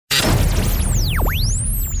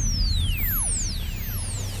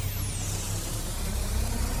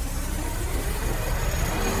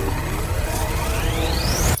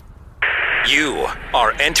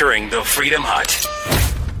are entering the Freedom Hut.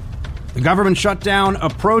 The government shutdown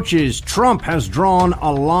approaches. Trump has drawn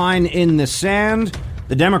a line in the sand.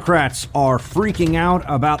 The Democrats are freaking out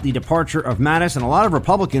about the departure of Mattis, and a lot of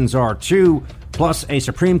Republicans are too, plus a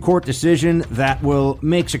Supreme Court decision that will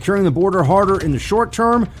make securing the border harder in the short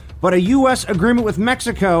term, but a U.S. agreement with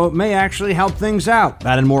Mexico may actually help things out.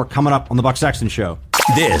 That and more coming up on The Buck Sexton Show.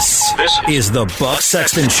 This is The Buck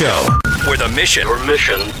Sexton Show, where the mission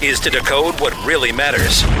is to decode what really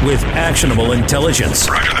matters with actionable intelligence.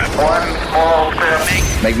 Roger that. One small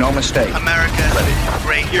step. Make no mistake. America,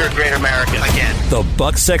 great. You're a great American again. The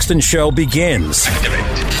Buck Sexton Show begins. Activate.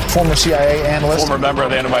 Former CIA analyst. Former member of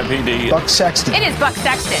the NYPD. Buck Sexton. It is Buck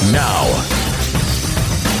Sexton. Now.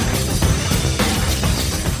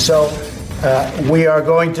 So we are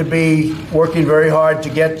going to be working very hard to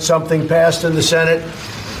get something passed in the Senate.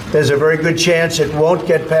 There's a very good chance it won't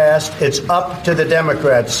get passed. It's up to the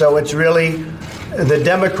Democrats. So it's really the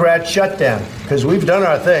Democrat shutdown, because we've done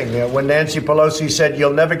our thing. When Nancy Pelosi said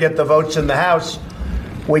you'll never get the votes in the House,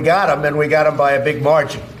 we got them, and we got them by a big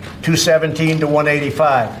margin, 217 to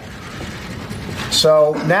 185.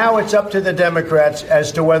 So now it's up to the Democrats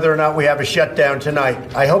as to whether or not we have a shutdown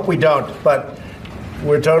tonight. I hope we don't, but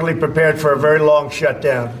we're totally prepared for a very long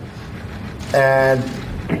shutdown. And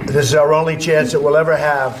this is our only chance that we'll ever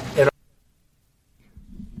have.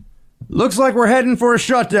 Looks like we're heading for a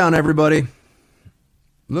shutdown, everybody.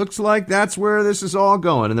 Looks like that's where this is all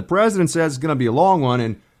going. And the president says it's going to be a long one.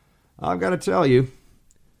 And I've got to tell you,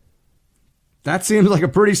 that seems like a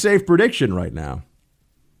pretty safe prediction right now.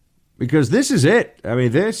 Because this is it. I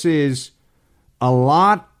mean, this is a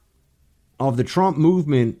lot of the Trump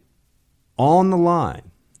movement on the line.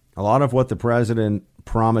 A lot of what the president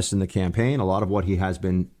promised in the campaign, a lot of what he has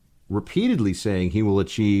been repeatedly saying he will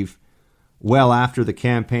achieve well after the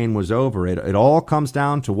campaign was over. It all comes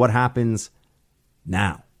down to what happens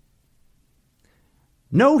now.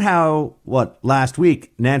 Note how, last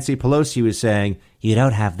week, Nancy Pelosi was saying, you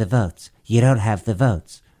don't have the votes. You don't have the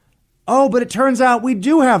votes. Oh, but it turns out we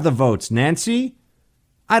do have the votes, Nancy.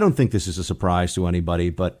 I don't think this is a surprise to anybody,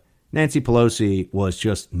 but Nancy Pelosi was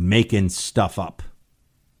just making stuff up.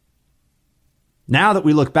 Now that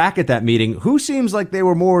we look back at that meeting, who seems like they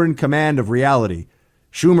were more in command of reality?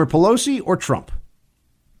 Schumer, Pelosi, or Trump?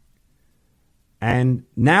 And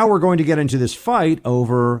now we're going to get into this fight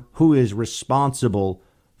over who is responsible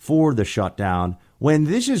for the shutdown, when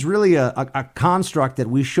this is really a construct that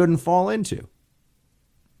we shouldn't fall into.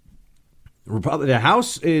 The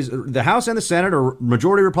House and the Senate are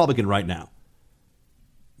majority Republican right now.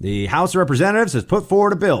 The House of Representatives has put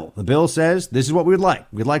forward a bill. The bill says this is what we would like.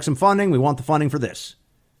 We'd like some funding. We want the funding for this.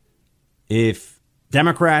 If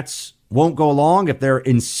Democrats won't go along, if they're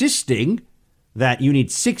insisting that you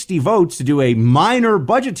need 60 votes to do a minor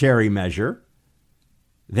budgetary measure,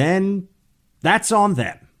 then that's on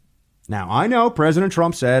them. Now, I know President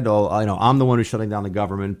Trump said, I'm the one who's shutting down the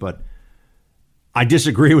government, but I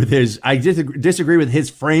disagree with his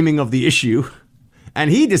framing of the issue. And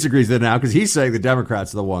he disagrees with it now because he's saying the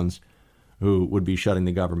Democrats are the ones who would be shutting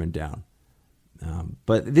the government down.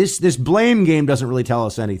 But this blame game doesn't really tell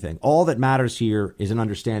us anything. All that matters here is an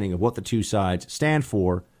understanding of what the two sides stand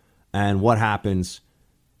for and what happens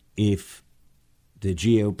if the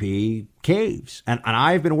GOP caves. And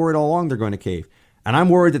I've been worried all along they're going to cave. And I'm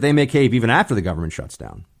worried that they may cave even after the government shuts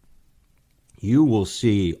down. You will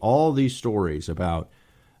see all these stories about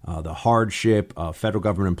the hardship of federal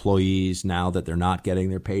government employees now that they're not getting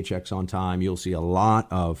their paychecks on time. You'll see a lot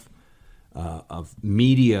of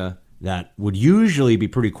media that would usually be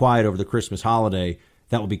pretty quiet over the Christmas holiday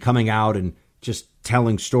that will be coming out and just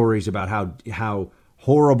telling stories about how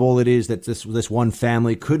horrible it is that this one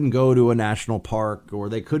family couldn't go to a national park, or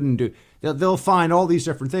they couldn't do. They'll find all these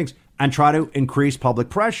different things and try to increase public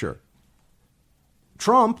pressure.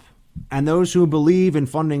 Trump and those who believe in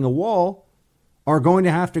funding a wall are going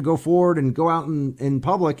to have to go forward and go out in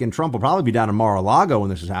public, and Trump will probably be down in Mar-a-Lago when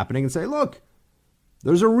this is happening, and say, look,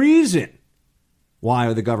 there's a reason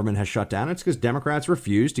why the government has shut down. It's because Democrats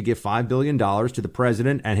refused to give $5 billion to the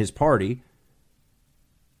president and his party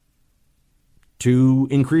to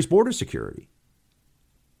increase border security.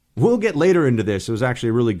 We'll get later into this. It was actually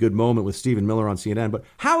a really good moment with Stephen Miller on CNN. But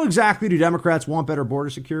how exactly do Democrats want better border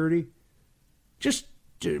security?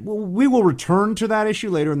 We will return to that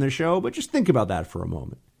issue later in the show, but just think about that for a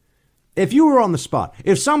moment. If you were on the spot,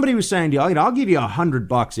 if somebody was saying to you, I'll give you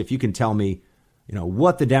 $100 if you can tell me,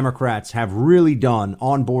 what the Democrats have really done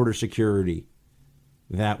on border security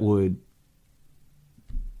that would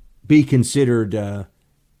be considered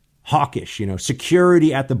hawkish,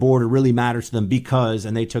 security at the border really matters to them because,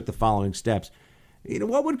 and they took the following steps.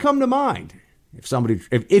 What would come to mind? If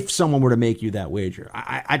someone were to make you that wager,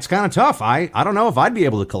 it's kind of tough. I don't know if I'd be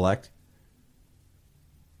able to collect.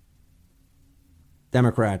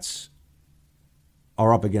 Democrats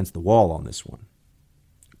are up against the wall on this one.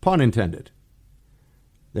 Pun intended.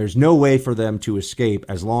 There's no way for them to escape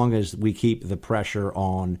as long as we keep the pressure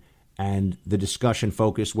on and the discussion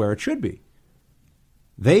focused where it should be.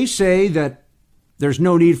 They say that there's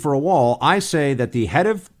no need for a wall. I say that the head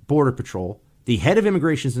of Border Patrol, the head of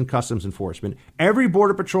Immigration and Customs Enforcement, every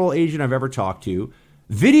Border Patrol agent I've ever talked to,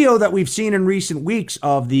 video that we've seen in recent weeks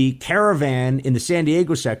of the caravan in the San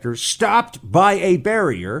Diego sector stopped by a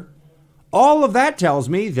barrier, all of that tells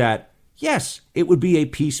me that, yes, it would be a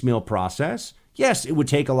piecemeal process. Yes, it would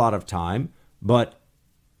take a lot of time, but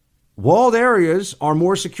walled areas are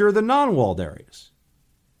more secure than non-walled areas.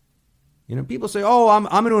 You know, people say, oh, I'm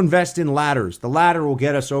going to invest in ladders. The ladder will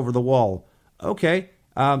get us over the wall. Okay,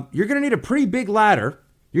 you're going to need a pretty big ladder.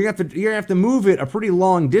 You're going to have to move it a pretty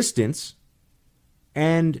long distance.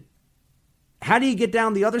 And how do you get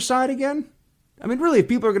down the other side again? I mean, really, if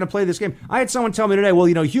people are going to play this game, I had someone tell me today, well,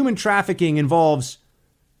 you know, human trafficking involves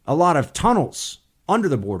a lot of tunnels under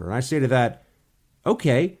the border. And I say to that,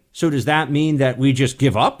 okay, so does that mean that we just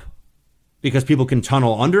give up? Because people can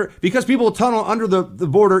tunnel under? Because people tunnel under the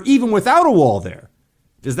border even without a wall there.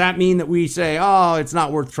 Does that mean that we say, oh, it's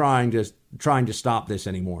not worth trying to stop this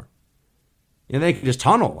anymore? And they can just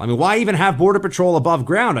tunnel. I mean, why even have Border Patrol above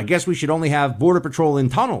ground? I guess we should only have Border Patrol in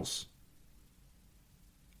tunnels.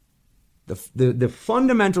 The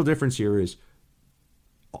fundamental difference here is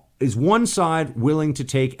one side willing to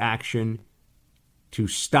take action to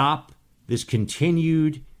stop this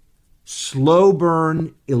continued slow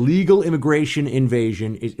burn illegal immigration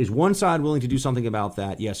invasion? Is one side willing to do something about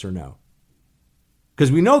that? Yes or no?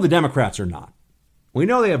 Because we know the Democrats are not. We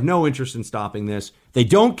know they have no interest in stopping this. They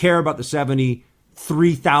don't care about the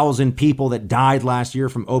 73,000 people that died last year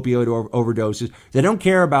from opioid overdoses. They don't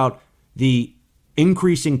care about the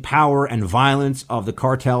increasing power and violence of the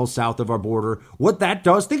cartels south of our border. What that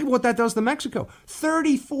does, think of what that does to Mexico.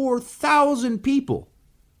 34,000 people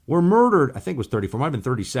were murdered. I think it was 34, might have been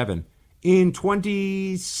 37, in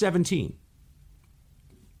 2017.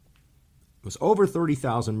 It was over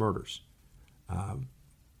 30,000 murders.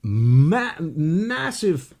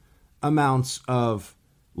 Massive amounts of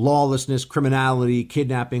lawlessness, criminality,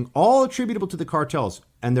 kidnapping, all attributable to the cartels.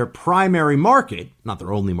 And their primary market, not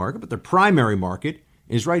their only market, but their primary market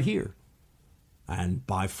is right here. And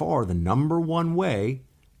by far, the number one way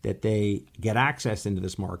that they get access into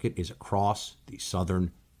this market is across the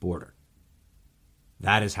southern border.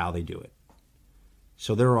 That is how they do it.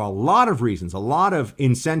 So there are a lot of reasons, a lot of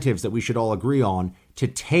incentives that we should all agree on to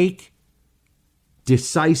take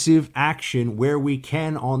decisive action where we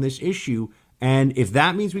can on this issue. And if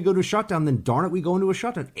that means we go to a shutdown, then darn it, we go into a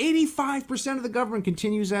shutdown. 85% of the government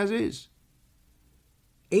continues as is.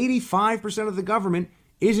 85% of the government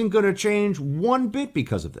isn't going to change one bit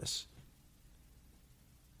because of this.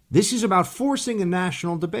 This is about forcing a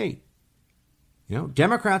national debate. You know,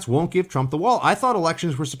 Democrats won't give Trump the wall. I thought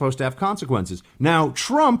elections were supposed to have consequences. Now,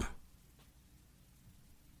 Trump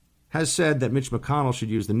has said that Mitch McConnell should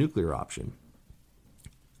use the nuclear option.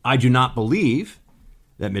 I do not believe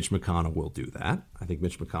that Mitch McConnell will do that. I think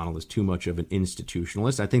Mitch McConnell is too much of an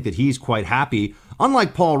institutionalist. I think that he's quite happy,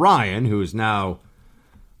 unlike Paul Ryan, who is now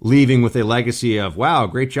leaving with a legacy of, wow,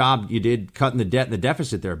 great job you did cutting the debt and the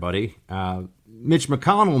deficit there, buddy. Mitch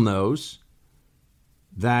McConnell knows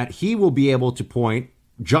that he will be able to point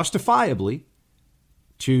justifiably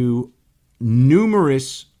to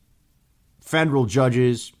numerous federal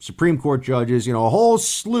judges, Supreme Court judges, you know, a whole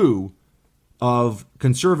slew of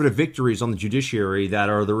conservative victories on the judiciary that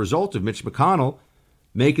are the result of Mitch McConnell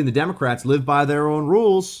making the Democrats live by their own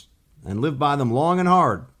rules and live by them long and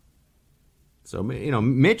hard. So, you know,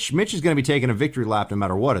 Mitch is going to be taking a victory lap no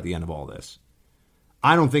matter what at the end of all this.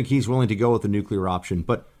 I don't think he's willing to go with the nuclear option.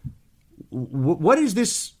 But what is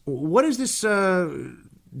this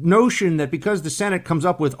notion that because the Senate comes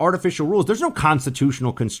up with artificial rules, there's no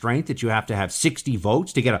constitutional constraint that you have to have 60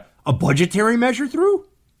 votes to get a budgetary measure through?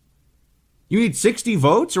 You need 60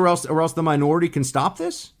 votes or else the minority can stop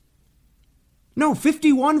this? No,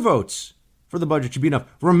 51 votes for the budget should be enough.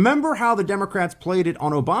 Remember how the Democrats played it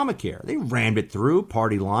on Obamacare. They rammed it through,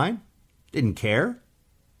 party line, didn't care.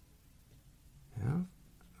 You know,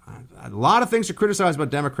 a lot of things are criticized about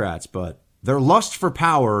Democrats, but their lust for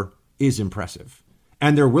power is impressive.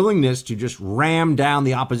 And their willingness to just ram down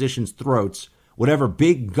the opposition's throats, whatever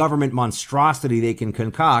big government monstrosity they can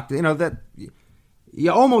concoct, you know, that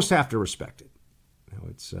you almost have to respect it. You know,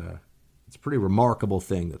 it's a pretty remarkable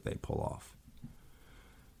thing that they pull off.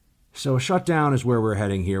 So a shutdown is where we're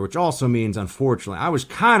heading here, which also means, unfortunately, I was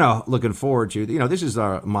kind of looking forward to, this is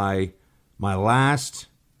my last,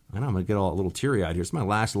 I know I'm going to get a little teary-eyed here. It's my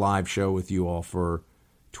last live show with you all for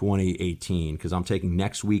 2018 because I'm taking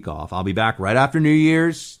next week off. I'll be back right after New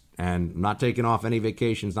Year's, and I'm not taking off any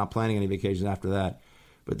vacations, not planning any vacations after that.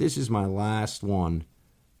 But this is my last one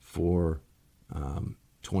for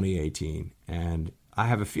 2018. And I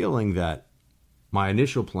have a feeling that my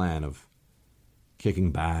initial plan of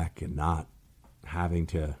kicking back and not having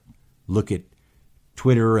to look at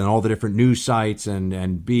Twitter and all the different news sites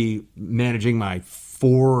and be managing my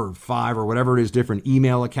 4 or 5 or whatever it is, different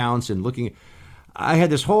email accounts and looking. I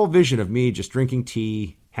had this whole vision of me just drinking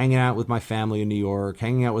tea, hanging out with my family in New York,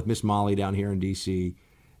 hanging out with Miss Molly down here in D.C.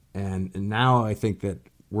 And now I think that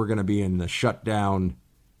we're going to be in the Showdown,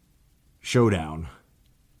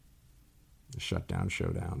 the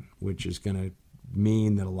Showdown, which is going to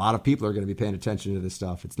mean that a lot of people are going to be paying attention to this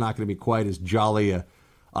stuff. It's not going to be quite as jolly.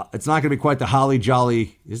 It's not going to be quite the holly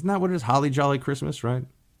jolly. Isn't that what it is? Holly jolly Christmas, right?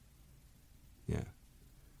 Yeah.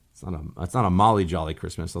 It's not a molly jolly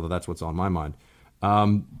Christmas, although that's what's on my mind.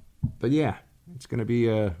 But yeah, it's going to be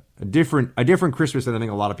a different Christmas than I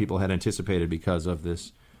think a lot of people had anticipated because of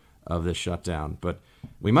this shutdown. But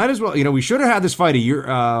we might as well, we should have had this fight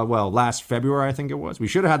last February, I think it was. We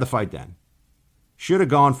should have had the fight then. Should have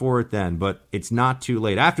gone for it then, but it's not too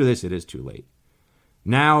late. After this, it is too late.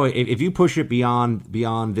 Now, if you push it beyond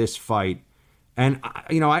this fight, and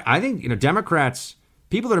I think Democrats,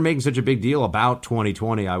 people that are making such a big deal about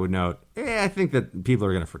 2020, I would note, I think that people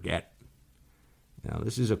are going to forget.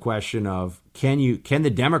 This is a question of can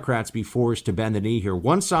the Democrats be forced to bend the knee here?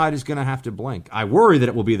 One side is going to have to blink. I worry that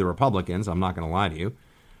it will be the Republicans. I'm not going to lie to you.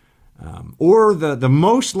 Or the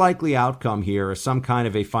most likely outcome here is some kind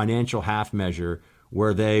of a financial half measure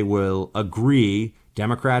where they will agree,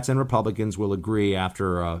 Democrats and Republicans will agree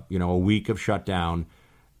after a week of shutdown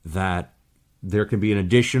that there can be an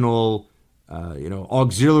additional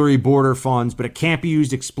auxiliary border funds, but it can't be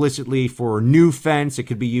used explicitly for a new fence. It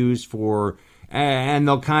could be used for, and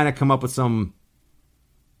they'll kind of come up with some,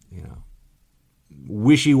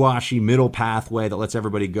 wishy-washy middle pathway that lets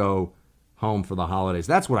everybody go home for the holidays.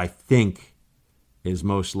 That's what I think is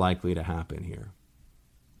most likely to happen here.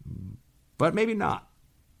 But maybe not.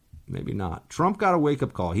 Maybe not. Trump got a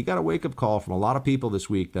wake-up call. He got a wake-up call from a lot of people this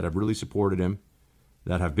week that have really supported him,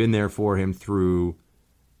 that have been there for him through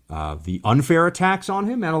the unfair attacks on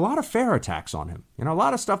him and a lot of fair attacks on him. A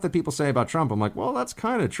lot of stuff that people say about Trump, I'm like, well, that's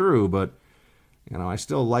kind of true, but I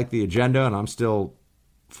still like the agenda and I'm still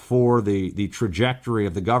for the trajectory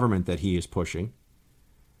of the government that he is pushing.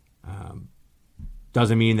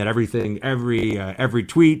 Doesn't mean that everything, every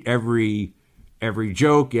tweet, every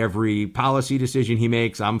joke, every policy decision he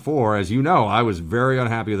makes, I'm for. As you know, I was very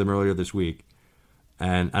unhappy with him earlier this week,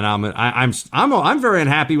 and I'm very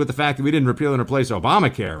unhappy with the fact that we didn't repeal and replace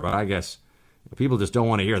Obamacare. But I guess people just don't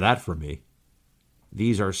want to hear that from me.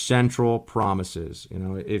 These are central promises.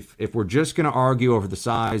 If we're just going to argue over the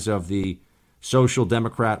size of the social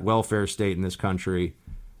democrat welfare state in this country,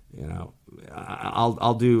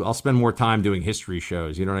 I'll spend more time doing history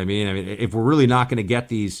shows. You know what I mean? If we're really not going to get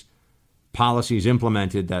these policies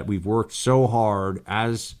implemented that we've worked so hard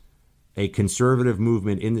as a conservative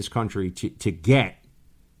movement in this country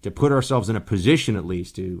to put ourselves in a position at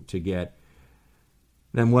least to get,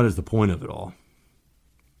 then what is the point of it all?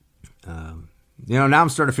 Now I'm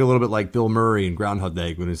starting to feel a little bit like Bill Murray in Groundhog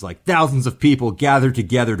Day when it's like thousands of people gathered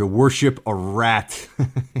together to worship a rat.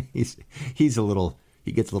 He gets a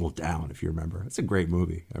little down, if you remember. It's a great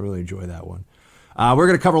movie. I really enjoy that one. We're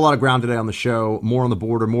going to cover a lot of ground today on the show. More on the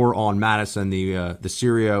border, more on Madison, the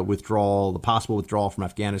Syria withdrawal, the possible withdrawal from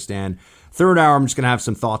Afghanistan. Third hour, I'm just going to have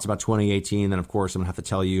some thoughts about 2018. Then, of course, I'm going to have to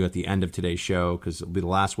tell you at the end of today's show, because it'll be the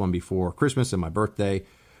last one before Christmas and my birthday,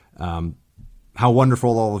 how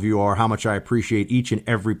wonderful all of you are, how much I appreciate each and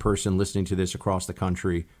every person listening to this across the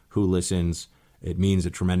country who listens. It means a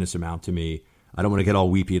tremendous amount to me. I don't want to get all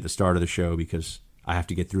weepy at the start of the show because I have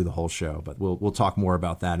to get through the whole show, but we'll talk more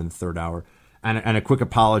about that in the third hour. And a quick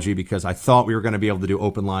apology because I thought we were going to be able to do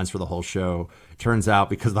open lines for the whole show. Turns out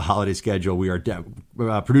because of the holiday schedule, we are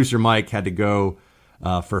producer Mike had to go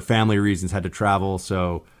for family reasons, had to travel.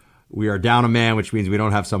 So we are down a man, which means we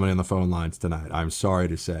don't have someone in the phone lines tonight. I'm sorry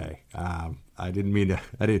to say. I didn't mean to.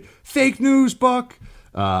 Fake news, Buck.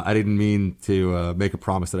 I didn't mean to make a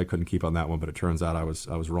promise that I couldn't keep on that one, but it turns out I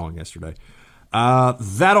was wrong yesterday.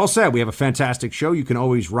 That all said, we have a fantastic show. You can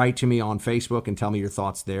always write to me on Facebook and tell me your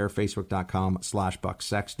thoughts there, facebook.com/Buck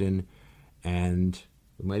Sexton. And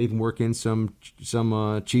we might even work in some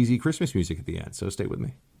cheesy Christmas music at the end. So stay with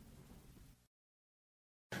me.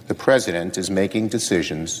 The president is making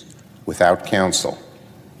decisions without counsel,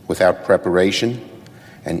 without preparation,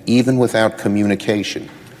 and even without communication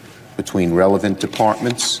between relevant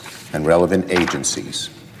departments and relevant agencies.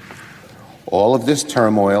 All of this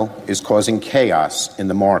turmoil is causing chaos in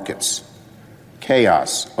the markets,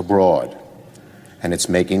 chaos abroad, and it's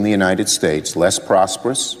making the United States less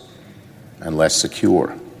prosperous and less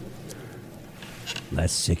secure.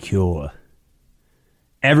 Less secure.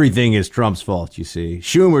 Everything is Trump's fault, you see.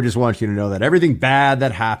 Schumer just wants you to know that everything bad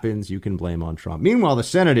that happens, you can blame on Trump. Meanwhile, the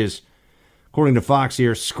Senate is, according to Fox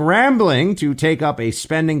here, scrambling to take up a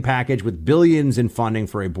spending package with billions in funding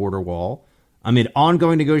for a border wall amid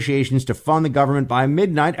ongoing negotiations to fund the government by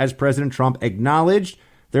midnight. As President Trump acknowledged,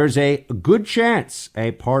 there's a good chance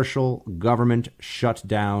a partial government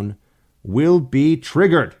shutdown will be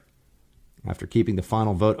triggered. After keeping the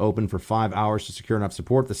final vote open for 5 hours to secure enough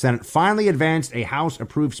support, the Senate finally advanced a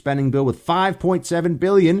House-approved spending bill with $5.7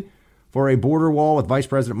 billion for a border wall, with Vice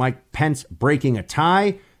President Mike Pence breaking a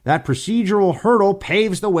tie. That procedural hurdle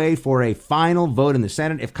paves the way for a final vote in the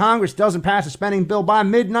Senate. If Congress doesn't pass a spending bill by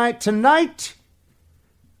midnight tonight,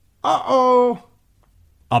 a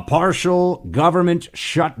partial government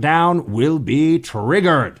shutdown will be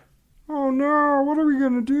triggered. Oh no, what are we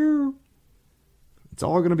going to do? It's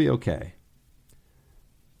all going to be okay.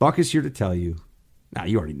 Buck is here to tell you. Now,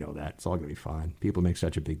 you already know that. It's all going to be fine. People make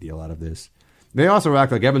such a big deal out of this. They also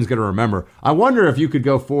act like Evan's going to remember. I wonder if you could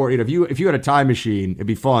go forward. If you had a time machine, it'd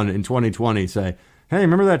be fun in 2020. Say, hey,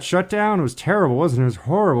 remember that shutdown? It was terrible, wasn't it? It was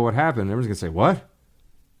horrible. What happened? Everyone's going to say, what?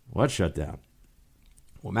 What shutdown?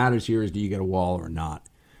 What matters here is, do you get a wall or not?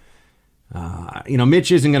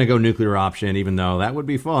 Mitch isn't going to go nuclear option, even though that would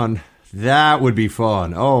be fun. That would be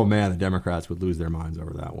fun. Oh, man, the Democrats would lose their minds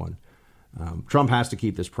over that one. Trump has to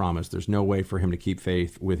keep this promise. There's no way for him to keep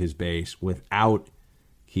faith with his base without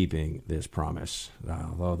keeping this promise.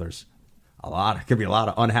 Although there's could be a lot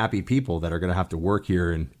of unhappy people that are going to have to work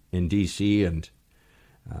here in D.C. and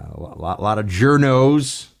a lot of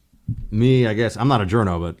journos. Me, I guess, I'm not a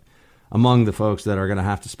journo, but among the folks that are going to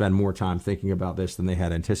have to spend more time thinking about this than they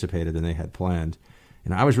had anticipated, than they had planned.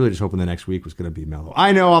 And I was really just hoping the next week was going to be mellow.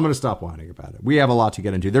 I know I'm going to stop whining about it. We have a lot to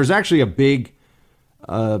get into. There's actually a big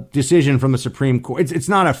decision from the Supreme Court. It's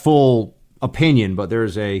not a full opinion, but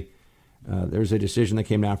there's a decision that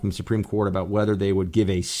came down from the Supreme Court about whether they would give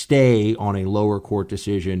a stay on a lower court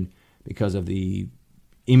decision because of the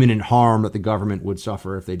imminent harm that the government would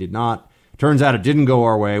suffer if they did not. Turns out it didn't go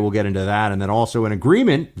our way. We'll get into that. And then also an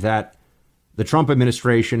agreement that the Trump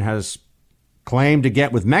administration has claimed to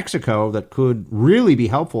get with Mexico that could really be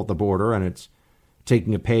helpful at the border. And it's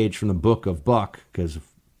taking a page from the book of Buck, because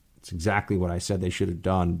it's exactly what I said they should have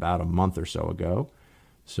done about a month or so ago.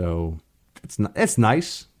 So it's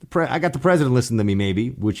nice. I got the president listening to me, maybe,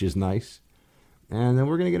 which is nice. And then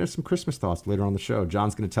we're going to get into some Christmas thoughts later on the show.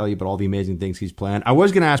 John's going to tell you about all the amazing things he's planned. I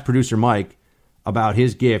was going to ask producer Mike about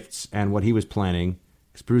his gifts and what he was planning,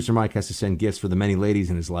 because producer Mike has to send gifts for the many ladies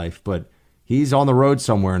in his life, but he's on the road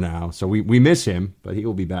somewhere now. So we miss him, but he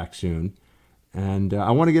will be back soon. And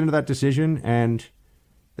I want to get into that decision and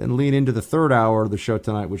then lean into the third hour of the show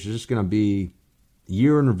tonight, which is just going to be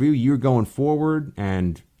year in review, year going forward,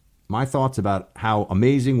 and my thoughts about how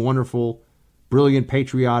amazing, wonderful, brilliant,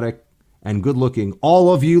 patriotic, and good-looking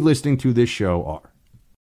all of you listening to this show are.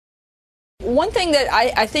 One thing that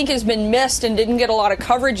I think has been missed and didn't get a lot of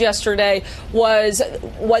coverage yesterday was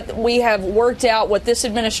what we have worked out, what this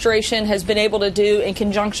administration has been able to do in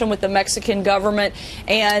conjunction with the Mexican government,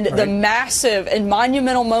 and the massive and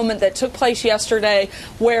monumental moment that took place yesterday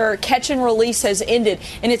where catch and release has ended.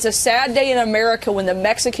 And it's a sad day in America when the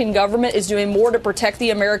Mexican government is doing more to protect the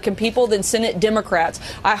American people than Senate Democrats.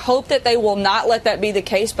 I hope that they will not let that be the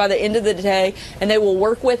case by the end of the day, and they will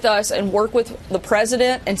work with us and work with the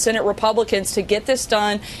president and Senate Republicans to get this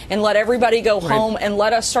done and let everybody go home and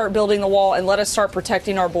let us start building the wall and let us start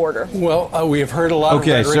protecting our border. Well, we have heard a lot of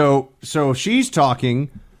rhetoric. So she's talking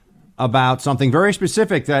about something very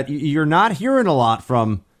specific that you're not hearing a lot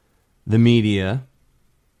from the media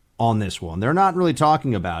on this one. They're not really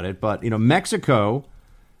talking about it, but Mexico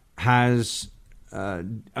has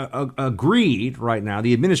agreed right now.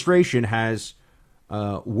 The administration has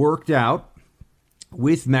worked out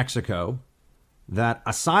with Mexico that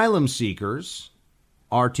asylum seekers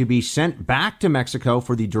are to be sent back to Mexico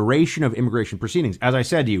for the duration of immigration proceedings. As I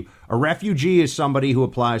said to you, a refugee is somebody who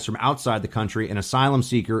applies from outside the country. An asylum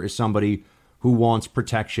seeker is somebody who wants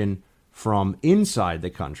protection from inside the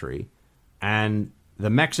country. And the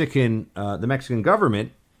Mexican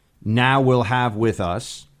government now will have with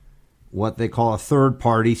us what they call a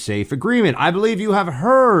third-party safe agreement. I believe you have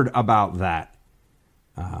heard about that.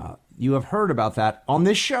 you have heard about that on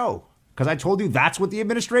this show, because I told you that's what the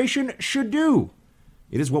administration should do.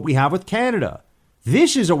 It is what we have with Canada.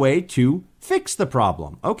 This is a way to fix the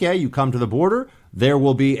problem. Okay, you come to the border. There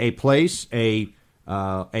will be a place, a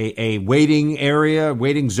waiting area,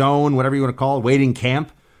 waiting zone, whatever you want to call it, waiting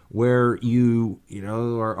camp, where you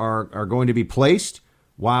are going to be placed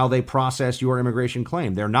while they process your immigration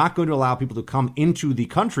claim. They're not going to allow people to come into the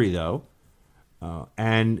country, though,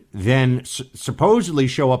 and then supposedly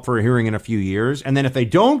show up for a hearing in a few years. And then if they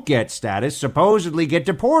don't get status, supposedly get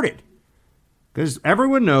deported. Because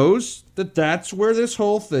everyone knows that that's where this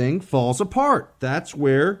whole thing falls apart. That's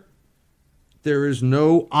where there is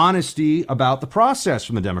no honesty about the process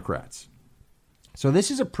from the Democrats. So this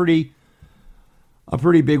is a pretty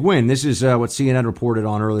big win. This is what CNN reported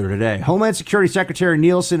on earlier today. Homeland Security Secretary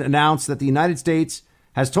Nielsen announced that the United States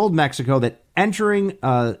has told Mexico that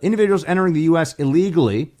individuals entering the U.S.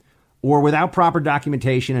 illegally or without proper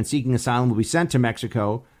documentation and seeking asylum will be sent to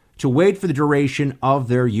Mexico to wait for the duration of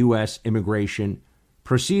their U.S. immigration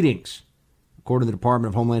proceedings. According to the Department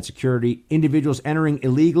of Homeland Security, individuals entering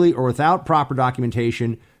illegally or without proper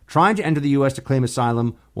documentation trying to enter the U.S. to claim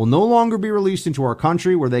asylum will no longer be released into our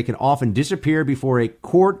country, where they can often disappear before a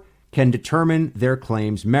court can determine their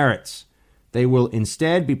claims' merits. They will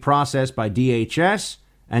instead be processed by DHS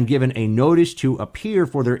and given a notice to appear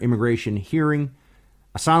for their immigration hearing.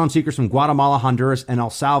 Asylum seekers from Guatemala, Honduras, and El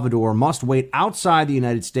Salvador must wait outside the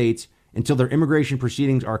United States until their immigration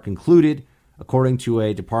proceedings are concluded, according to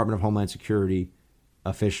a Department of Homeland Security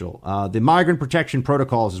official. The Migrant Protection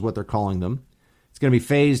Protocols is what they're calling them. It's going to be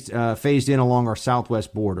phased in along our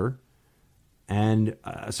southwest border. And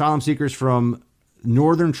asylum seekers from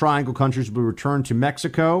Northern Triangle countries will be returned to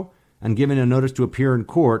Mexico and given a notice to appear in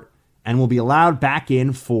court and will be allowed back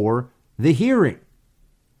in for the hearing.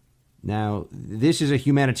 Now, this is a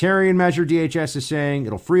humanitarian measure, DHS is saying.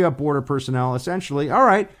 It'll free up border personnel. Essentially, all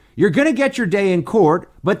right, you're going to get your day in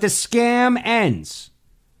court, but the scam ends.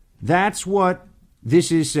 That's what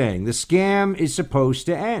this is saying. The scam is supposed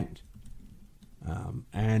to end.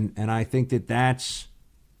 And I think this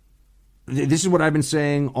is what I've been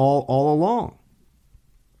saying all along.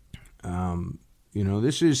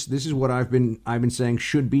 This is what I've been saying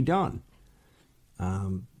should be done.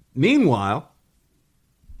 Meanwhile,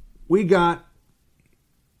 we got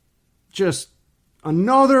just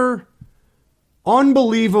another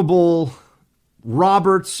unbelievable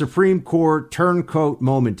Roberts Supreme Court turncoat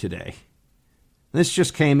moment today. This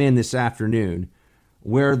just came in this afternoon,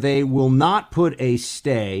 where they will not put a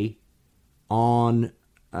stay on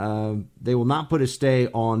the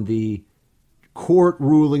court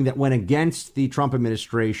ruling that went against the Trump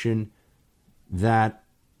administration that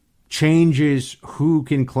changes who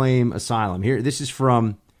can claim asylum. Here, this is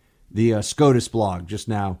from the SCOTUS blog just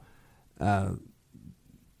now.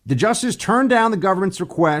 The justice turned down the government's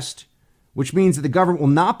request, which means that the government will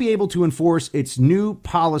not be able to enforce its new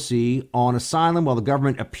policy on asylum while the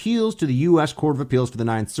government appeals to the U.S. Court of Appeals for the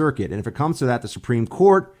Ninth Circuit. And if it comes to that, the Supreme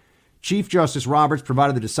Court, Chief Justice Roberts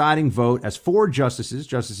provided the deciding vote as four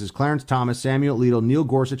Justices Clarence Thomas, Samuel Alito, Neil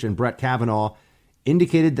Gorsuch, and Brett Kavanaugh,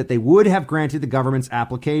 indicated that they would have granted the government's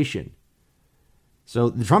application. So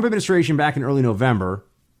the Trump administration back in early November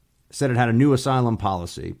said it had a new asylum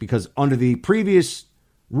policy because under the previous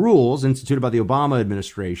rules instituted by the Obama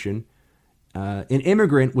administration, an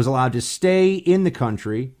immigrant was allowed to stay in the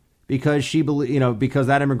country because because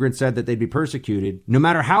that immigrant said that they'd be persecuted no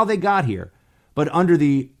matter how they got here. But under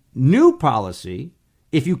the new policy,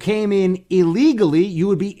 if you came in illegally, you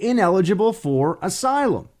would be ineligible for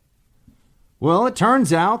asylum. Well, it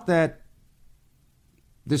turns out that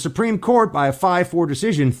the Supreme Court, by a 5-4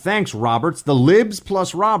 decision, thanks Roberts, the libs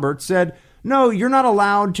plus Roberts, said, no, you're not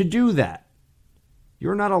allowed to do that.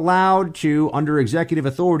 You're not allowed to, under executive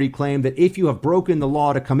authority, claim that if you have broken the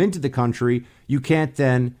law to come into the country, you can't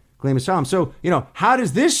then claim asylum. So, how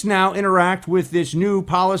does this now interact with this new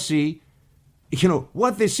policy?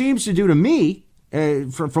 What this seems to do to me,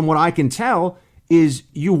 from what I can tell, is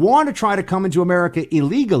you want to try to come into America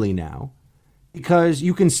illegally now because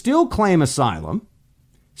you can still claim asylum,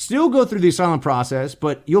 still go through the asylum process,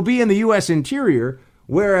 but you'll be in the U.S. interior.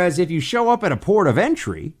 Whereas if you show up at a port of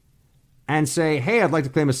entry and say, hey, I'd like to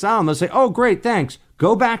claim asylum, they'll say, oh, great, thanks.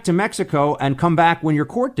 Go back to Mexico and come back when your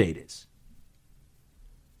court date is.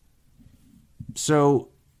 So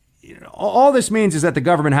all this means is that the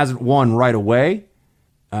government hasn't won right away,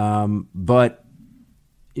 but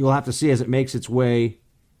you'll have to see as it makes its way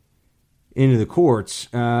into the courts.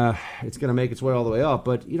 It's going to make its way all the way up.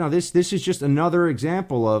 But, this is just another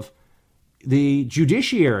example of the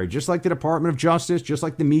judiciary, just like the Department of Justice, just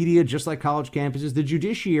like the media, just like college campuses. The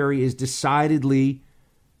judiciary is decidedly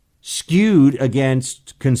skewed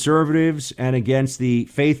against conservatives and against the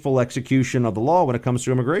faithful execution of the law when it comes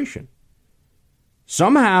to immigration.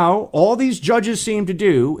 Somehow, all these judges seem to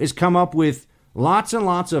do is come up with lots and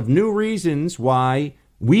lots of new reasons why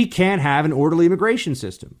we can't have an orderly immigration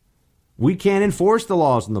system. We can't enforce the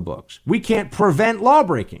laws in the books. We can't prevent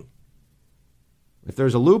lawbreaking. If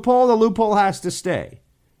there's a loophole, the loophole has to stay.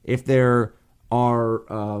 If there are,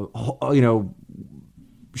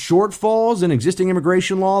 shortfalls in existing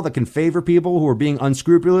immigration law that can favor people who are being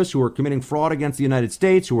unscrupulous, who are committing fraud against the United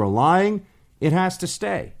States, who are lying, it has to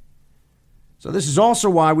stay. So this is also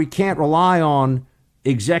why we can't rely on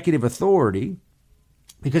executive authority,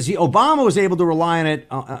 because Obama was able to rely on it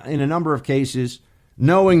in a number of cases,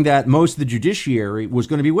 knowing that most of the judiciary was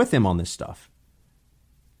going to be with him on this stuff.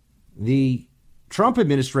 The Trump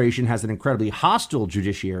administration has an incredibly hostile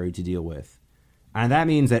judiciary to deal with. And that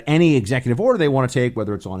means that any executive order they want to take,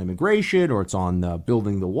 whether it's on immigration or it's on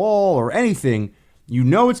building the wall or anything,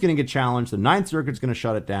 it's going to get challenged. The Ninth Circuit's going to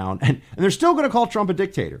shut it down. And they're still going to call Trump a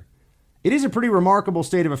dictator. It is a pretty remarkable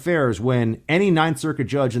state of affairs when any Ninth Circuit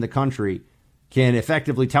judge in the country can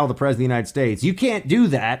effectively tell the President of the United States, you can't do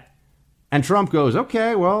that. And Trump goes,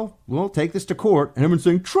 okay, well, we'll take this to court. And everyone's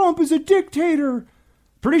saying, Trump is a dictator.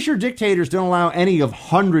 Pretty sure dictators don't allow any of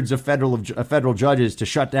hundreds of federal judges to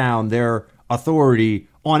shut down their authority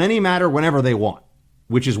on any matter whenever they want,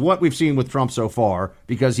 which is what we've seen with Trump so far,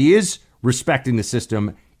 because he is respecting the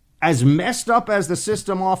system, as messed up as the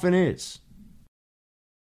system often is.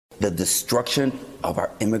 The destruction of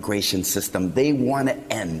our immigration system. They want to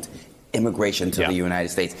end immigration to the United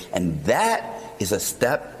States. And that is a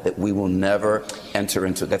step that we will never enter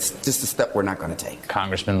into. That's just a step we're not going to take.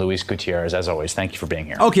 Congressman Luis Gutierrez, as always, thank you for being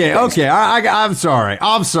here. Okay. I'm sorry.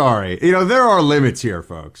 There are limits here,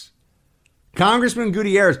 folks. Congressman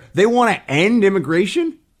Gutierrez, they want to end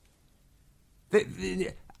immigration?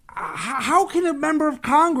 How can a member of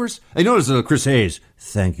Congress... I notice Chris Hayes.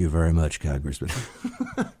 Thank you very much, Congressman.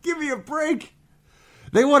 Give me a break.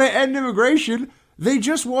 They want to end immigration. They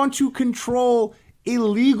just want to control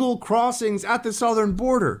illegal crossings at the southern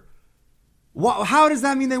border. How does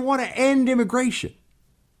that mean they want to end immigration?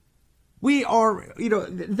 They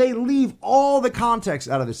leave all the context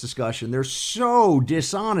out of this discussion. They're so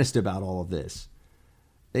dishonest about all of this.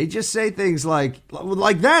 They just say things like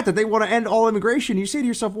that they want to end all immigration. You say to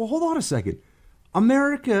yourself, well, hold on a second.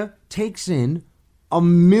 America takes in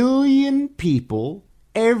 1 million people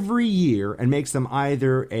every year and makes them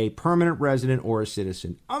either a permanent resident or a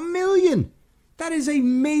citizen. 1 million. That is a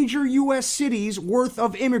major U.S. city's worth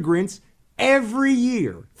of immigrants every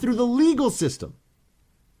year through the legal system.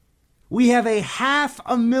 We have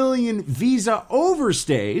 500,000 visa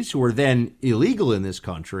overstays who are then illegal in this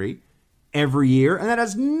country every year. And that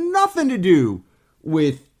has nothing to do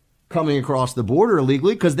with coming across the border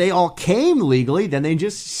illegally, because they all came legally. Then they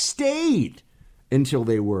just stayed until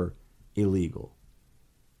they were illegal.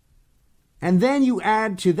 And then you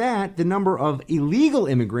add to that the number of illegal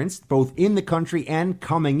immigrants, both in the country and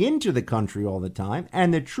coming into the country all the time.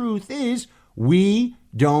 And the truth is, we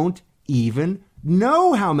don't even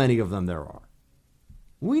know how many of them there are.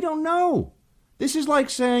 We don't know. This is like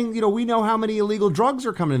saying, we know how many illegal drugs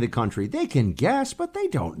are coming to the country. They can guess, but they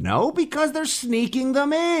don't know because they're sneaking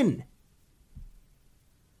them in.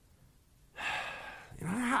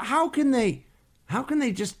 How can they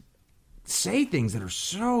just say things that are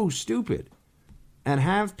so stupid and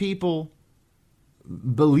have people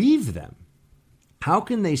believe them? How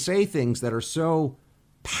can they say things that are so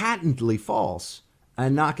patently false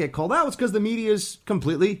and not get called out? It's because the media is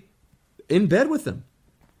completely in bed with them.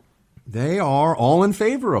 They are all in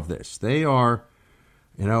favor of this. They are,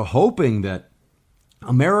 hoping that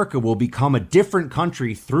America will become a different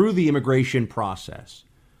country through the immigration process,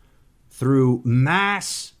 through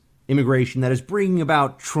mass immigration that is bringing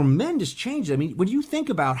about tremendous change. I mean, when you think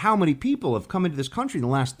about how many people have come into this country in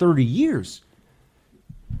the last 30 years,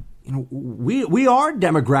 we are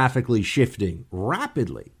demographically shifting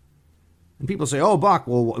rapidly. And people say, oh, Buck,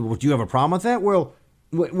 well, do you have a problem with that? Well,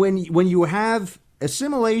 when you have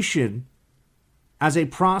assimilation as a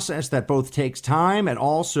process that both takes time and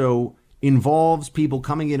also involves people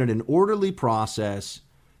coming in an orderly process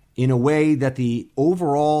in a way that the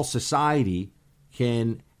overall society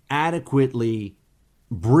can adequately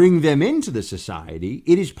bring them into the society,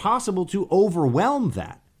 it is possible to overwhelm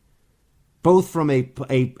that, both from a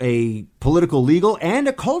political, legal, and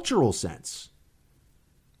a cultural sense.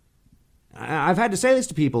 I've had to say this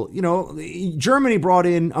to people. Germany brought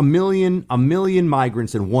in a million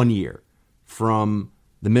migrants in 1 year from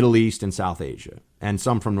the Middle East and South Asia, and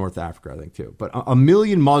some from North Africa, I think, too. But a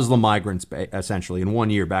million Muslim migrants, essentially, in 1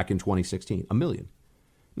 year back in 2016. 1 million.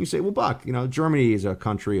 You say, well, Buck, Germany is a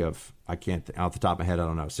country of, I can't, off the top of my head, I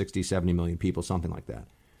don't know, 60, 70 million people, something like that.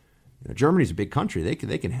 Germany's a big country.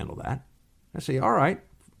 They can handle that. I say, all right,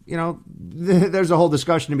 there's a whole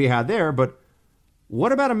discussion to be had there, but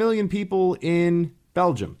what about 1 million people in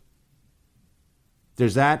Belgium?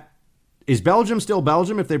 Is Belgium still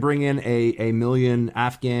Belgium if they bring in a million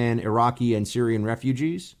Afghan, Iraqi, and Syrian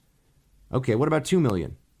refugees? Okay, what about 2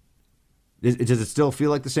 million? Does it still feel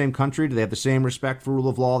like the same country? Do they have the same respect for rule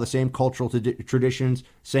of law, the same cultural traditions,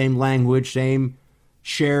 same language, same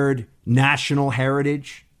shared national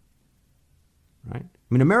heritage? Right?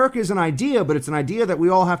 I mean, America is an idea, but it's an idea that we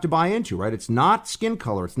all have to buy into, right? It's not skin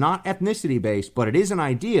color. It's not ethnicity based, but it is an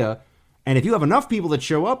idea. And if you have enough people that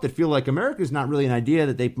show up that feel like America is not really an idea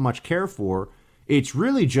that they much care for, it's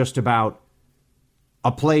really just about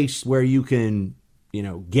a place where you can,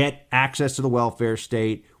 get access to the welfare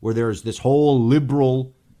state, where there's this whole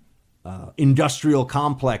liberal industrial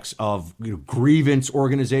complex of grievance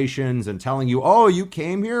organizations and telling you, oh, you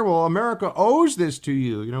came here? Well, America owes this to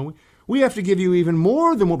you. We have to give you even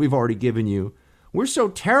more than what we've already given you. We're so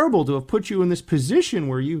terrible to have put you in this position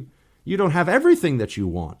where you don't have everything that you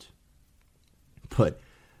want. But,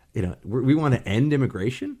 we want to end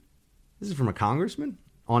immigration? This is from a congressman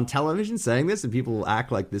on television saying this, and people will act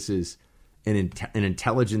like this is an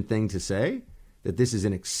intelligent thing to say, that this is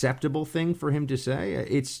an acceptable thing for him to say.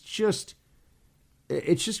 It's just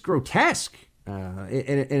grotesque, and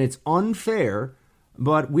it's unfair.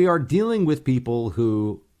 But we are dealing with people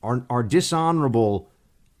who are dishonorable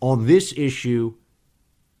on this issue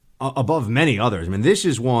above many others. I mean, this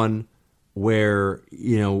is one where,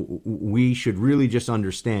 we should really just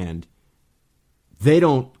understand they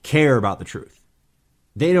don't care about the truth.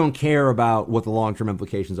 They don't care about what the long-term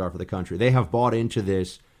implications are for the country. They have bought into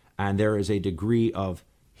this, and there is a degree of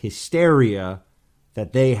hysteria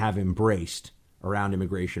that they have embraced around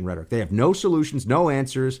immigration rhetoric. They have no solutions, no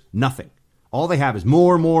answers, nothing. All they have is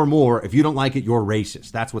more, more, more. If you don't like it, you're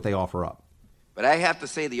racist. That's what they offer up. But I have to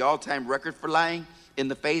say the all-time record for lying in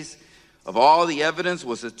the face of all the evidence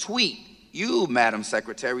was a tweet you, Madam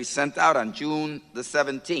Secretary, sent out on June the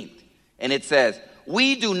 17th. And it says,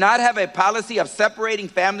 "We do not have a policy of separating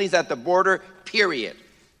families at the border, period."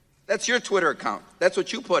 That's your Twitter account. That's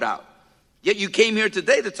what you put out. Yet you came here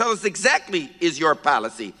today to tell us exactly is your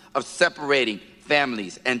policy of separating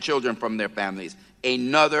families and children from their families.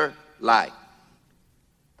 Another lie.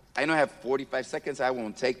 I know I have 45 seconds. I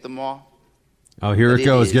won't take them all. Oh, here it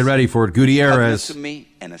goes. Get ready for it. Gutierrez. To me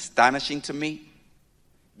and astonishing to me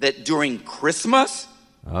that during Christmas,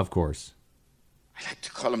 of course, I like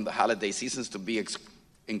to call them the holiday seasons to be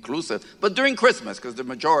inclusive, but during Christmas, because the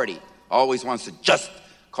majority always wants to just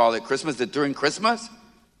call it Christmas, that during Christmas,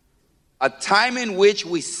 a time in which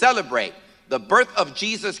we celebrate the birth of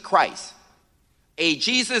Jesus Christ, a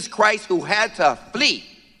Jesus Christ who had to flee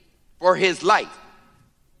for his life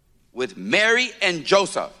with Mary and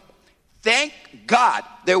Joseph. Thank God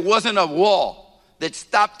there wasn't a wall that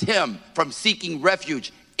stopped him from seeking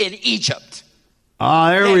refuge in Egypt.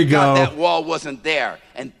 There we go. Thank God that wall wasn't there.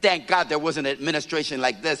 And thank God there was an administration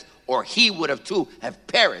like this, or he would have too have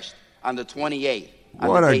perished on the 28th,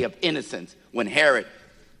 on the day of innocence, when Herod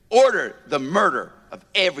ordered the murder of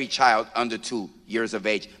every child under 2 years of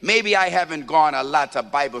age. Maybe I haven't gone a lot to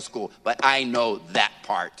Bible school, but I know that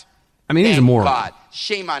part. I mean, he's a moron. God,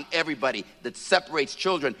 shame on everybody that separates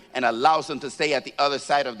children and allows them to stay at the other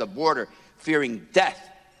side of the border, fearing death,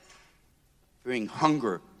 fearing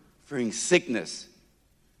hunger, fearing sickness.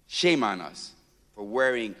 Shame on us for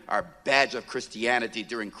wearing our badge of Christianity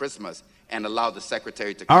during Christmas and allow the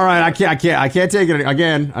secretary to. All right, I can't take it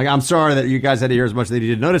again. I'm sorry that you guys had to hear as much as you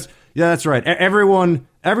didn't notice. Yeah, that's right. Everyone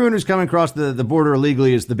who's coming across the border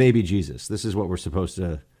illegally is the baby Jesus. This is what we're supposed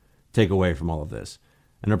to take away from all of this.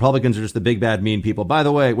 And Republicans are just the big, bad, mean people. By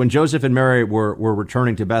the way, when Joseph and Mary were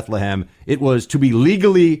returning to Bethlehem, it was to be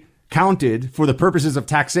legally counted for the purposes of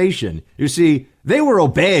taxation. You see, they were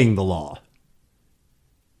obeying the law.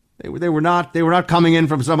 They were not coming in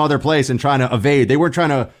from some other place and trying to evade. They weren't trying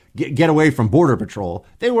to get away from Border Patrol.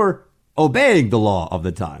 They were obeying the law of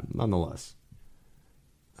the time, nonetheless.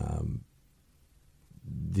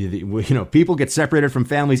 People get separated from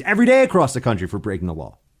families every day across the country for breaking the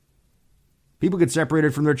law. People get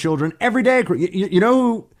separated from their children every day. You know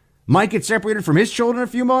who might get separated from his children in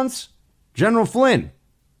a few months? General Flynn.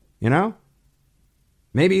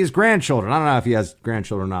 Maybe his grandchildren. I don't know if he has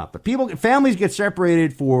grandchildren or not. But families get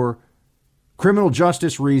separated for criminal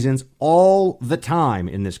justice reasons all the time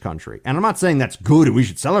in this country. And I'm not saying that's good and we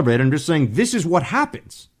should celebrate it. I'm just saying this is what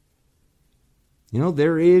happens.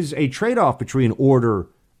 There is a trade-off between order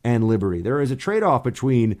and liberty. There is a trade-off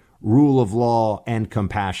between rule of law and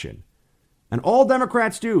compassion. And all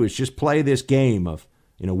Democrats do is just play this game of,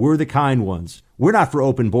 we're the kind ones. We're not for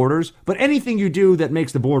open borders, but anything you do that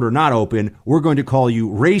makes the border not open, we're going to call you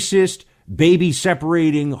racist,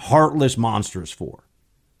 baby-separating, heartless monsters for.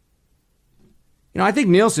 I think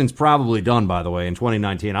Nielsen's probably done, by the way, in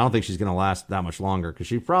 2019. I don't think she's going to last that much longer because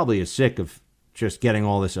she probably is sick of just getting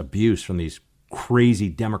all this abuse from these crazy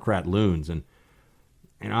Democrat loons. And,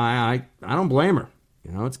 I don't blame her.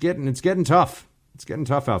 It's getting tough. It's getting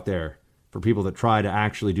tough out there for people that try to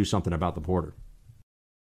actually do something about the border.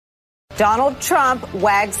 Donald Trump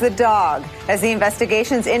wags the dog. As the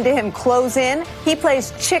investigations into him close in, he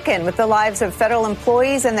plays chicken with the lives of federal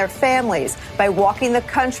employees and their families by walking the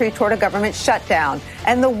country toward a government shutdown.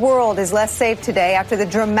 And the world is less safe today after the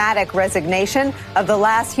dramatic resignation of the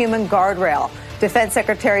last human guardrail. Defense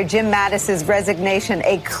Secretary Jim Mattis's resignation,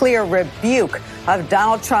 a clear rebuke of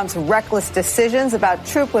Donald Trump's reckless decisions about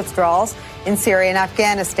troop withdrawals in Syria and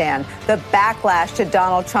Afghanistan. The backlash to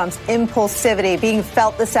Donald Trump's impulsivity being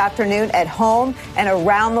felt this afternoon at home and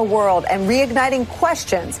around the world, and reigniting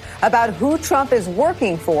questions about who Trump is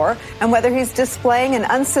working for and whether he's displaying an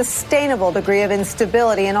unsustainable degree of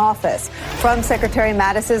instability in office. From Secretary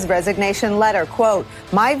Mattis's resignation letter, quote,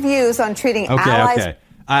 "My views on treating allies..." Okay.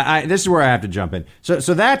 This is where I have to jump in. So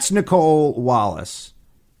that's Nicole Wallace,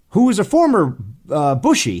 who is a former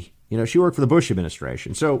Bushy. She worked for the Bush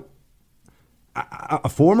administration. So a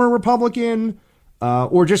former Republican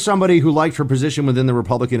or just somebody who liked her position within the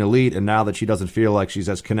Republican elite, and now that she doesn't feel like she's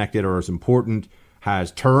as connected or as important,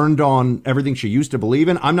 has turned on everything she used to believe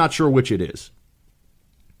in. I'm not sure which it is.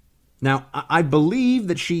 Now, I believe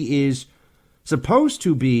that she is supposed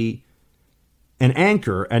to be an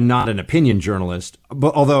anchor and not an opinion journalist,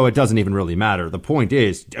 but although it doesn't even really matter. The point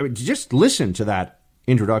is, just listen to that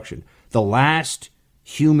introduction. The last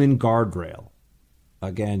human guardrail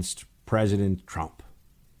against President Trump,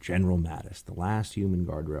 General Mattis, the last human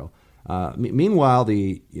guardrail. Meanwhile,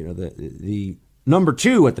 the number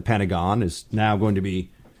two at the Pentagon is now going to be,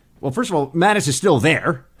 well, first of all, Mattis is still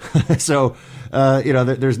there. So,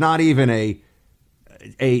 there's not even an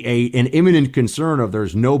imminent concern of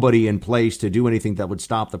there's nobody in place to do anything that would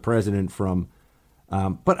stop the president from.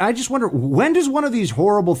 But I just wonder, when does one of these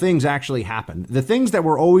horrible things actually happen? The things that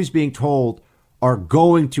we're always being told are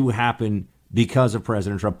going to happen because of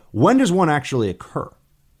President Trump. When does one actually occur?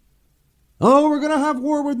 Oh, we're going to have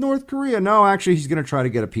war with North Korea. No, actually, he's going to try to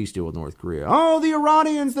get a peace deal with North Korea. Oh, the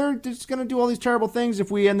Iranians, they're just going to do all these terrible things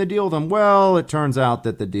if we end the deal with them. Well, it turns out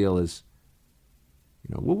that the deal is,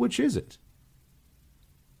 well, which is it?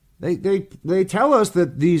 They tell us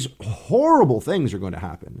that these horrible things are going to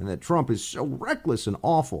happen and that Trump is so reckless and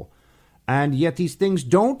awful, and yet these things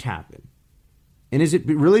don't happen. And is it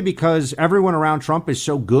really because everyone around Trump is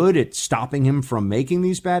so good at stopping him from making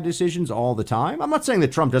these bad decisions all the time? I'm not saying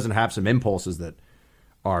that Trump doesn't have some impulses that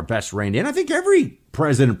are best reined in. I think every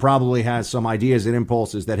president probably has some ideas and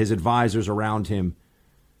impulses that his advisors around him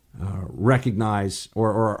recognize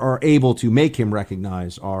or are able to make him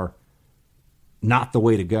recognize are not the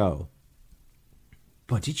way to go.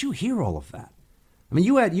 But did you hear all of that? I mean,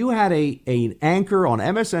 you had an anchor on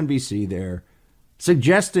MSNBC there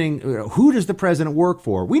suggesting who does the president work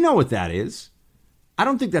for? We know what that is. I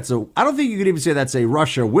don't think you could even say that's a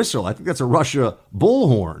Russia whistle. I think that's a Russia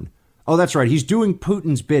bullhorn. Oh, that's right. He's doing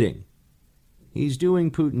Putin's bidding. He's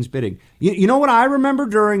doing Putin's bidding. You know what I remember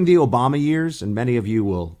during the Obama years, and many of you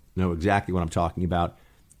will know exactly what I'm talking about.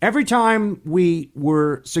 Every time we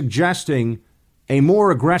were suggesting a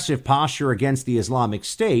more aggressive posture against the Islamic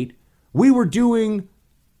State, we were doing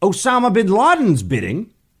Osama bin Laden's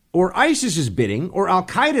bidding, or ISIS's bidding, or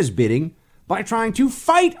Al-Qaeda's bidding by trying to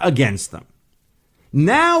fight against them.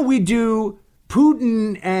 Now we do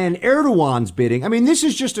Putin and Erdogan's bidding. I mean, this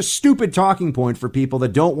is just a stupid talking point for people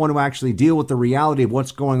that don't want to actually deal with the reality of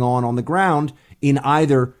what's going on the ground in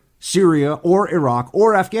either Syria or Iraq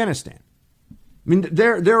or Afghanistan. I mean,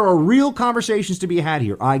 there are real conversations to be had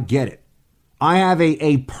here. I get it. I have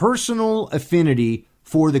a personal affinity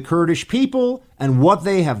for the Kurdish people and what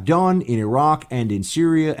they have done in Iraq and in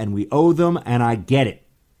Syria, and we owe them, and I get it.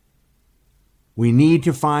 We need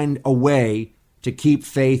to find a way to keep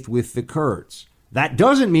faith with the Kurds. That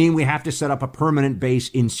doesn't mean we have to set up a permanent base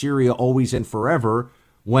in Syria always and forever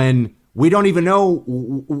when we don't even know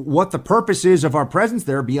what the purpose is of our presence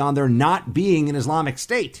there beyond there not being an Islamic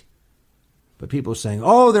State. But people are saying,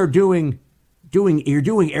 oh, you're doing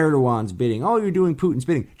Erdogan's bidding. Oh, you're doing Putin's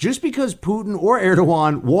bidding. Just because Putin or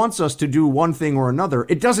Erdogan wants us to do one thing or another,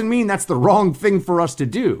 it doesn't mean that's the wrong thing for us to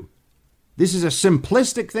do. This is a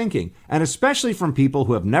simplistic thinking, and especially from people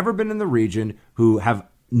who have never been in the region, who have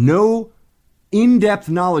no in-depth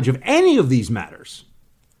knowledge of any of these matters.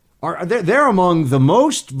 They're among the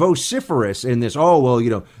most vociferous in this. Oh,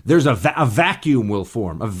 well, there's a vacuum will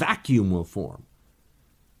form. A vacuum will form.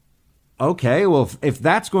 Okay, well, if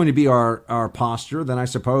that's going to be our posture, then I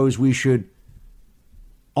suppose we should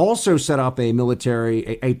also set up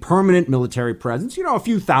a permanent military presence, a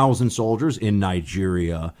few thousand soldiers in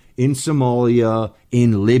Nigeria, in Somalia,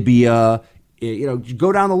 in Libya,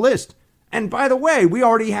 go down the list. And by the way, we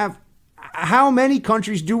already have, how many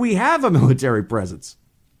countries do we have a military presence?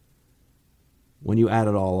 When you add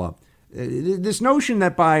it all up, this notion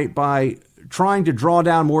that by trying to draw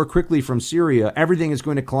down more quickly from Syria, everything is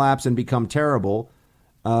going to collapse and become terrible,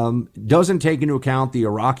 doesn't take into account the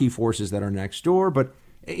Iraqi forces that are next door. But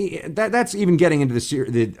that's even getting into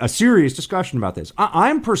a serious discussion about this.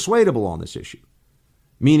 I'm persuadable on this issue,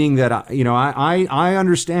 meaning that I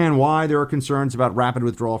understand why there are concerns about rapid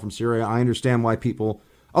withdrawal from Syria. I understand why people,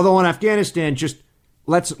 although in Afghanistan, just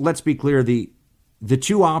let's be clear, the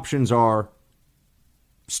two options are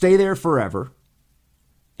stay there forever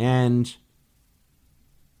and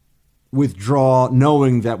withdraw,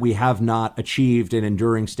 knowing that we have not achieved an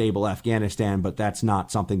enduring, stable Afghanistan, but that's not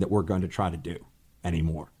something that we're going to try to do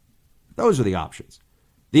anymore. Those are the options.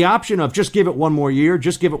 The option of just give it one more year,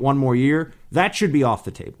 that should be off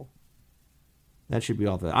the table. That should be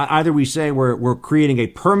off the either we say we're creating a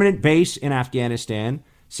permanent base in Afghanistan,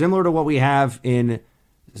 similar to what we have in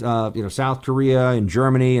South Korea and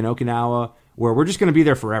Germany and Okinawa, where we're just going to be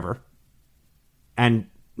there forever. And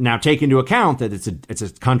now take into account that it's a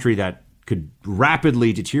country that could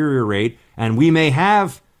rapidly deteriorate, and we may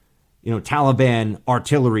have, Taliban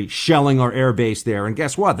artillery shelling our air base there. And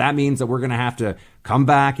guess what? That means that we're going to have to come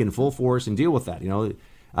back in full force and deal with that.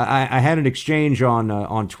 I had an exchange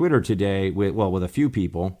on Twitter today with a few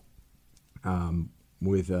people,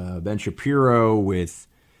 with Ben Shapiro, with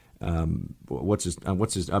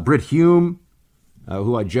Britt Hume,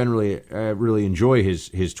 who I generally really enjoy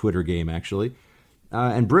his Twitter game, actually.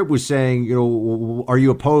 And Britt was saying, are you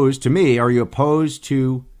opposed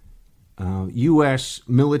to U.S.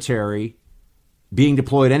 military being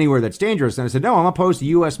deployed anywhere that's dangerous? And I said, no, I'm opposed to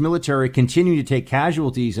U.S. military continuing to take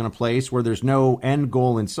casualties in a place where there's no end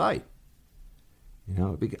goal in sight.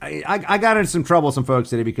 I got into some trouble with some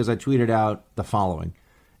folks today because I tweeted out the following.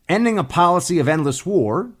 Ending a policy of endless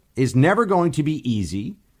war is never going to be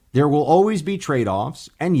easy. There will always be trade-offs,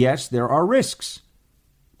 and yes, there are risks.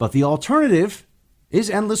 But the alternative is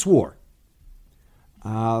endless war.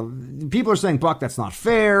 People are saying, Buck, that's not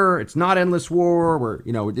fair. It's not endless war.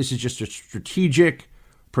 This is just a strategic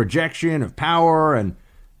projection of power. And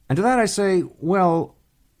to that I say, well,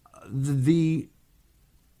 the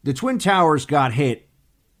Twin Towers got hit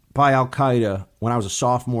by Al-Qaeda when I was a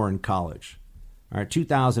sophomore in college. All right,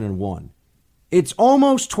 2001. It's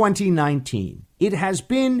almost 2019. It has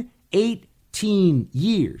been 18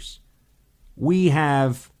 years. We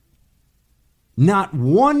have not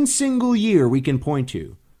one single year we can point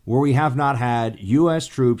to where we have not had U.S.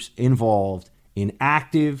 troops involved in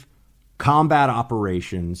active combat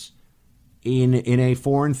operations in a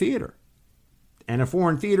foreign theater. And a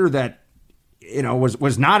foreign theater that,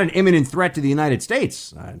 was not an imminent threat to the United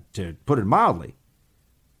States, to put it mildly.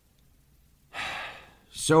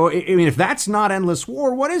 So, if that's not endless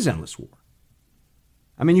war, what is endless war?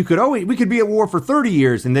 we could be at war for 30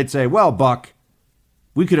 years and they'd say, well, Buck,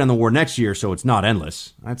 we could end the war next year, so it's not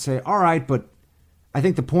endless. I'd say, all right, but I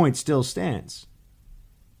think the point still stands.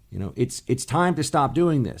 It's time to stop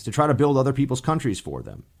doing this, to try to build other people's countries for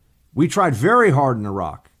them. We tried very hard in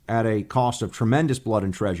Iraq at a cost of tremendous blood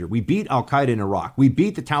and treasure. We beat Al-Qaeda in Iraq. We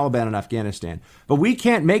beat the Taliban in Afghanistan. But we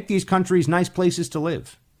can't make these countries nice places to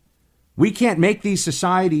live. We can't make these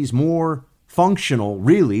societies more functional,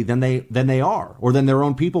 really, than they are, or than their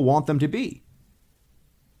own people want them to be.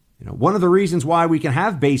 One of the reasons why we can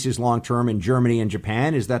have bases long-term in Germany and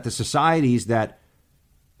Japan is that the societies that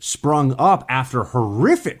sprung up after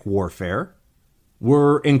horrific warfare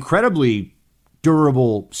were incredibly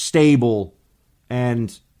durable, stable,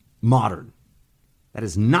 and modern. That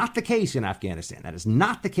is not the case in Afghanistan. That is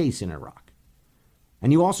not the case in Iraq.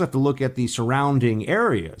 And you also have to look at the surrounding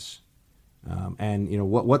areas and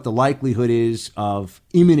what the likelihood is of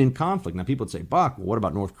imminent conflict. Now, people would say, Buck, well, what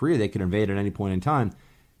about North Korea? They could invade at any point in time.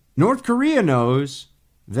 North Korea knows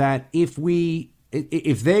that if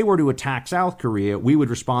they were to attack South Korea, we would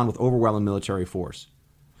respond with overwhelming military force.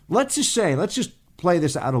 Let's just play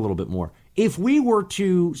this out a little bit more. If we were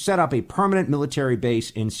to set up a permanent military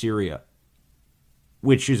base in Syria,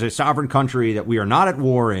 which is a sovereign country that we are not at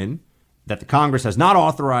war in, that the Congress has not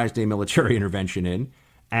authorized a military intervention in,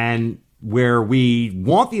 and where we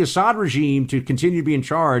want the Assad regime to continue to be in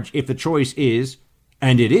charge if the choice is,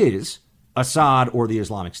 and it is, Assad or the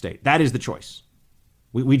Islamic State. That is the choice.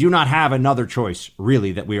 We do not have another choice,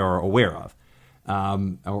 really, that we are aware of,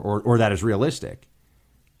 or that is realistic.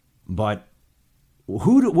 But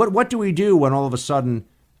what do we do when all of a sudden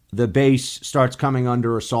the base starts coming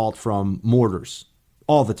under assault from mortars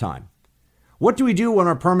all the time? What do we do when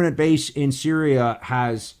our permanent base in Syria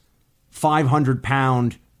has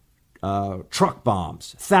 500-pound truck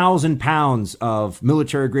bombs, 1,000 pounds of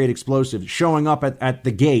military-grade explosives showing up at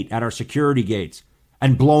the gate, at our security gates,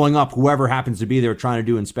 and blowing up whoever happens to be there trying to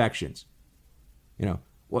do inspections?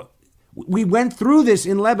 We went through this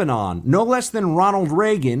in Lebanon. No less than Ronald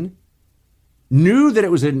Reagan knew that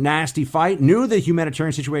it was a nasty fight, knew the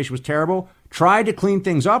humanitarian situation was terrible, tried to clean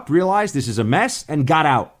things up, realized this is a mess, and got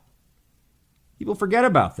out. People forget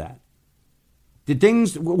about that.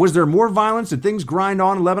 Was there more violence? Did things grind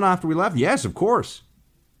on in Lebanon after we left? Yes, of course.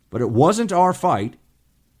 But it wasn't our fight.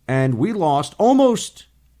 And we lost almost,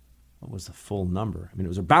 what was the full number? I mean, it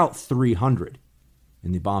was about 300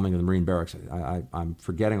 in the bombing of the Marine barracks. I'm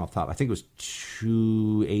forgetting off the top. I think it was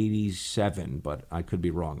 287, but I could be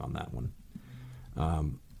wrong on that one.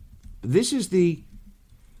 This is the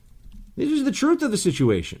truth of the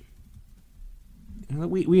situation.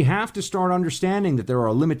 We have to start understanding that there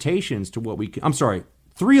are limitations to what we can. I'm sorry,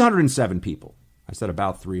 307 people. I said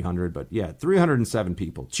about 300, but yeah, 307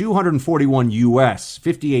 people. 241 U.S.,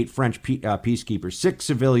 58 French peacekeepers, 6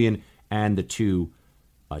 civilian, and the 2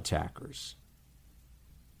 attackers.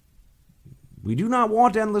 We do not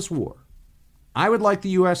want endless war. I would like the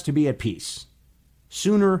U.S. to be at peace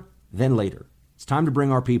sooner than later. It's time to bring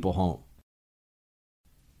our people home.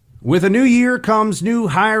 With a new year comes new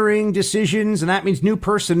hiring decisions, and that means new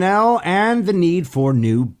personnel and the need for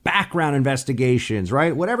new background investigations,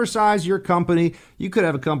 right? Whatever size your company, you could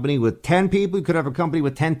have a company with 10 people, you could have a company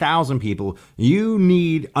with 10,000 people. You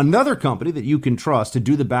need another company that you can trust to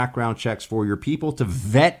do the background checks for your people, to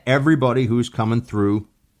vet everybody who's coming through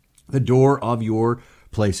the door of your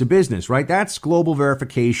place of business, right? That's Global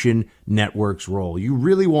Verification Network's role. You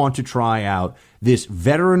really want to try out this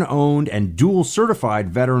veteran-owned and dual-certified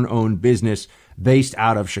veteran-owned business based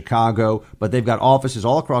out of Chicago, but they've got offices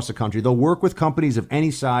all across the country. They'll work with companies of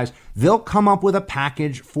any size. They'll come up with a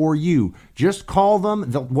package for you. Just call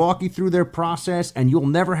them. They'll walk you through their process, and you'll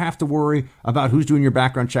never have to worry about who's doing your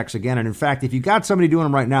background checks again. And in fact, if you've got somebody doing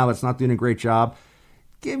them right now that's not doing a great job,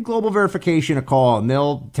 give Global Verification a call, and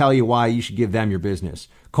they'll tell you why you should give them your business.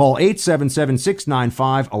 Call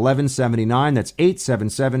 877-695-1179. That's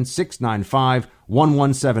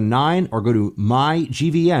 877-695-1179, or go to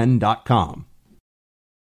mygvn.com.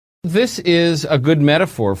 This is a good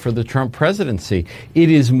metaphor for the Trump presidency.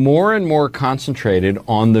 It is more and more concentrated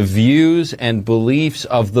on the views and beliefs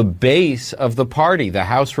of the base of the party, the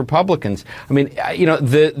House Republicans. I mean,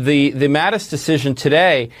 the Mattis decision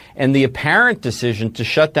today and the apparent decision to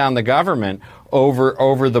shut down the government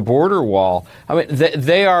over the border wall. I mean,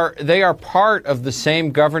 they are part of the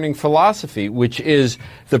same governing philosophy, which is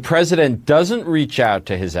the president doesn't reach out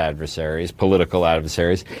to his adversaries, political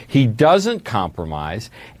adversaries. He doesn't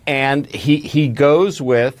compromise, and he goes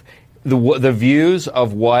with the views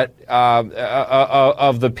of what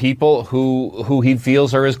of the people who he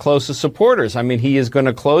feels are his closest supporters. I mean, he is going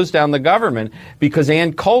to close down the government because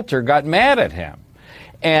Ann Coulter got mad at him.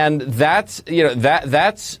 And that's where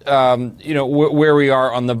we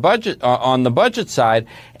are on the budget side.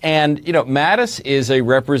 And Mattis is a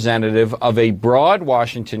representative of a broad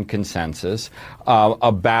Washington consensus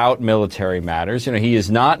about military matters. He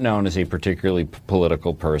is not known as a particularly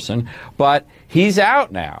political person, but he's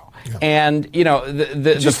out now. Yeah. And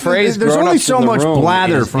the phrase there's only so much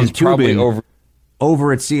blather from is probably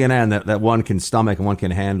over at CNN that one can stomach and one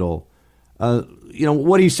can handle.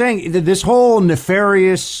 What he's saying, this whole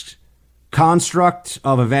nefarious construct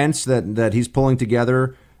of events that he's pulling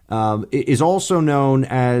together is also known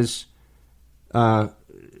as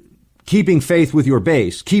keeping faith with your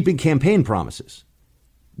base, keeping campaign promises.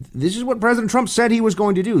 This is what President Trump said he was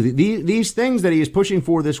going to do. These things that he is pushing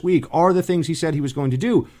for this week are the things he said he was going to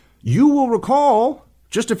do. You will recall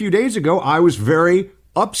just a few days ago, I was very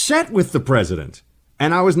upset with the president,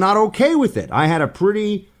 and I was not okay with it. I had a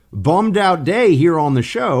pretty bummed out day here on the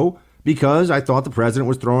show because I thought the president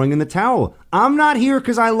was throwing in the towel. I'm not here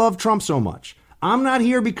because I love Trump so much. I'm not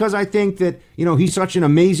here because I think that, he's such an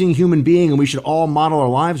amazing human being and we should all model our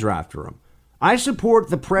lives after him. I support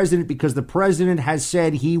the president because the president has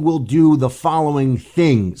said he will do the following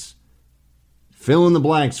things. Fill in the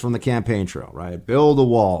blanks from the campaign trail, right? Build a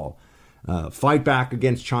wall, fight back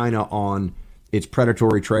against China on its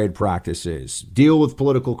predatory trade practices, deal with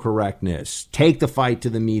political correctness, take the fight to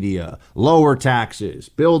the media, lower taxes,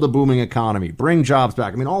 build a booming economy, bring jobs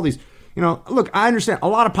back. I mean, all these, look, I understand a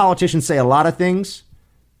lot of politicians say a lot of things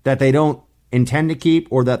that they don't intend to keep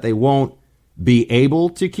or that they won't be able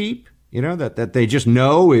to keep, that they just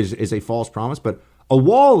know is a false promise. But a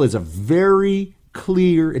wall is a very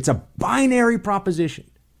clear, it's a binary proposition.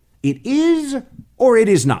 It is or it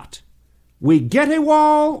is not. We get a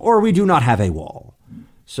wall or we do not have a wall.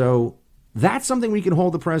 So that's something we can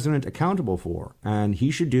hold the president accountable for. And he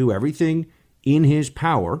should do everything in his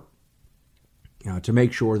power to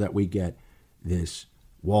make sure that we get this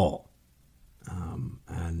wall. On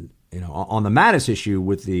the Mattis issue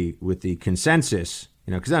with the consensus,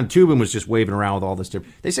 because then Tubin was just waving around with all this stuff.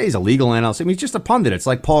 They say he's a legal analyst. I mean, he's just a pundit. It's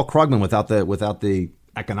like Paul Krugman without the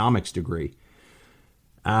economics degree.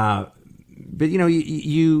 But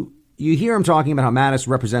you hear him talking about how Mattis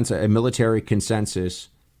represents a military consensus.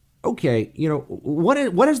 Okay,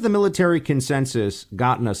 what has the military consensus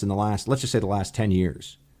gotten us in the last, let's just say the last 10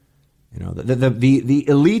 years? The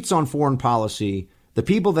elites on foreign policy, the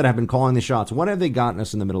people that have been calling the shots, what have they gotten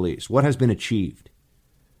us in the Middle East? What has been achieved?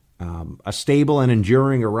 A stable and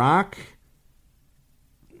enduring Iraq?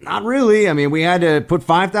 Not really. I mean, we had to put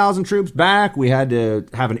 5,000 troops back. We had to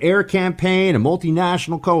have an air campaign, a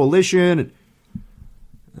multinational coalition.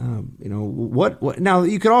 What? Now,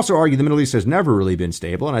 you could also argue the Middle East has never really been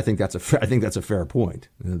stable, and I think that's a fair point.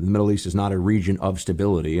 The Middle East is not a region of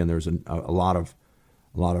stability, and there's a lot of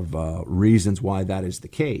reasons why that is the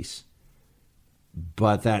case.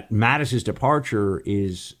 But that Mattis's departure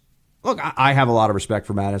is, look, I have a lot of respect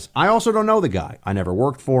for Mattis. I also don't know the guy. I never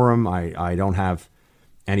worked for him. I don't have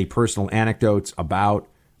any personal anecdotes about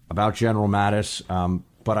General Mattis.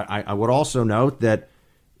 But I would also note that,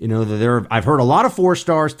 I've heard a lot of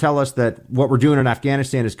 4-stars tell us that what we're doing in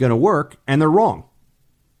Afghanistan is going to work, and they're wrong.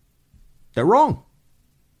 They're wrong.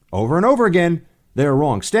 Over and over again, they're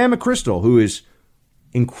wrong. Stan McChrystal, who is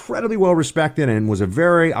incredibly well respected and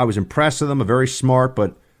I was impressed with him, a very smart,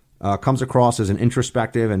 but comes across as an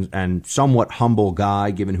introspective and somewhat humble guy,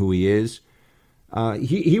 given who he is.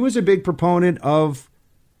 He was a big proponent of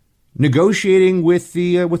negotiating with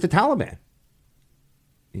the Taliban.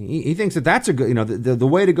 He thinks that's a good, the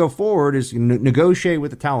way to go forward is negotiate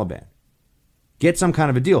with the Taliban, get some kind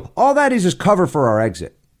of a deal. All that is cover for our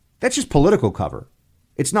exit. That's just political cover.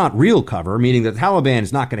 It's not real cover, meaning that the Taliban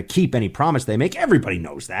is not going to keep any promise they make. Everybody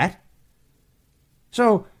knows that.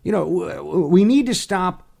 So, we need to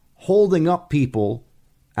stop holding up people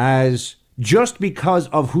as just because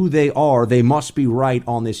of who they are, they must be right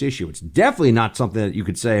on this issue. It's definitely not something that you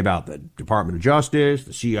could say about the Department of Justice,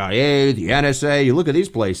 the CIA, the NSA. You look at these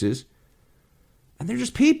places, and they're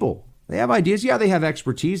just people. They have ideas. Yeah, they have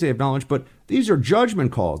expertise. They have knowledge. But these are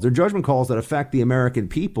judgment calls. They're judgment calls that affect the American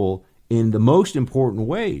people in the most important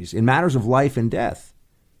ways, in matters of life and death.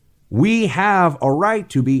 We have a right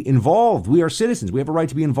to be involved. We are citizens. We have a right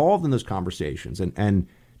to be involved in those conversations and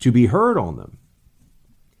to be heard on them.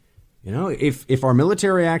 If our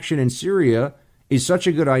military action in Syria is such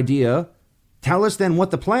a good idea, tell us then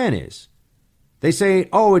what the plan is. They say,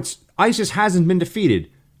 ISIS hasn't been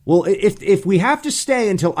defeated. Well, if we have to stay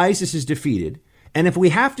until ISIS is defeated, and if we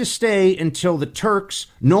have to stay until the Turks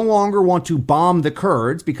no longer want to bomb the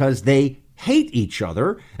Kurds because they hate each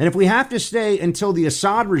other, and if we have to stay until the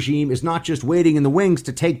Assad regime is not just waiting in the wings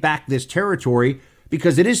to take back this territory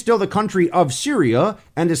because it is still the country of Syria,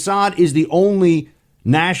 and Assad is the only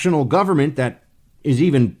national government that is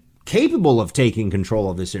even capable of taking control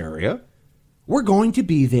of this area, we're going to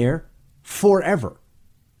be there forever.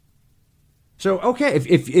 So, okay,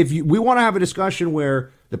 if we want to have a discussion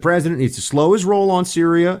where the president needs to slow his roll on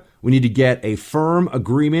Syria, we need to get a firm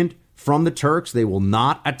agreement from the Turks. They will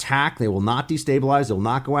not attack. They will not destabilize. They will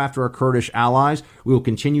not go after our Kurdish allies. We will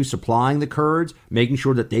continue supplying the Kurds, making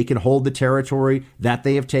sure that they can hold the territory that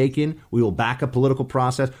they have taken. We will back a political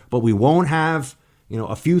process, but we won't have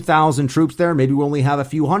a few thousand troops there. Maybe we only have a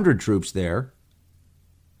few hundred troops there.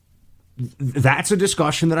 That's a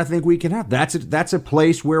discussion that I think we can have. That's a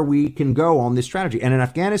place where we can go on this strategy. And in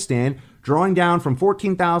Afghanistan, drawing down from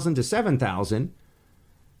 14,000 to 7,000,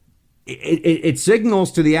 it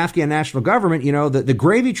signals to the Afghan national government, that the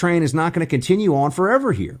gravy train is not going to continue on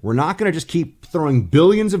forever here. We're not going to just keep throwing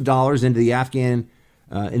billions of dollars into the Afghan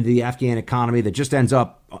economy that just ends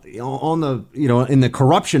up on the in the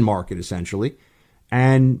corruption market essentially,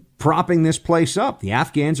 and propping this place up. The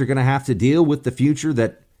Afghans are going to have to deal with the future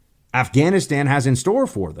that Afghanistan has in store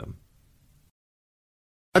for them.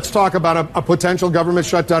 Let's talk about a potential government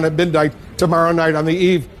shutdown at midnight tomorrow night on the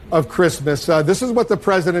eve of Christmas. This is what the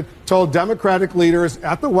president told Democratic leaders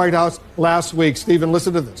at the White House last week. Stephen,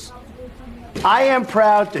 listen to this. I am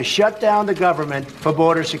proud to shut down the government for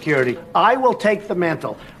border security. I will take the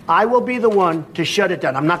mantle. I will be the one to shut it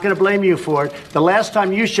down. I'm not going to blame you for it. The last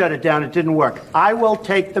time you shut it down, it didn't work. I will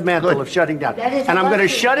take the mantle of shutting down. And I'm going to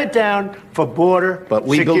shut it down for border security. But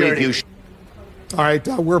we believe you should. All right,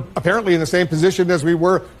 we're apparently in the same position as we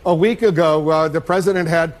were a week ago. The president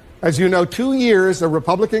had, as you know, 2 years, a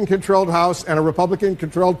Republican-controlled House and a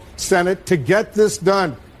Republican-controlled Senate to get this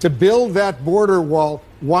done, to build that border wall.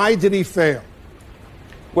 Why did he fail?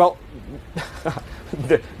 Well,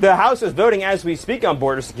 the House is voting as we speak on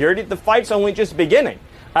border security. The fight's only just beginning.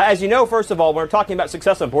 As you know, first of all, when we're talking about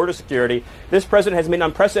success on border security, this president has made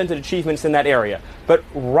unprecedented achievements in that area. But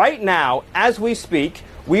right now, as we speak,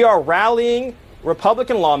 we are rallying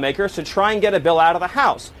Republican lawmakers to try and get a bill out of the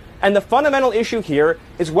House. And the fundamental issue here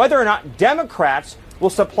is whether or not Democrats will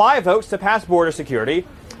supply votes to pass border security,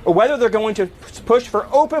 or whether they're going to push for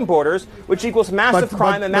open borders, which equals massive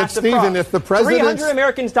crime and massive Stephen, if the 300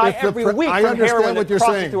 Americans die every week from heroin that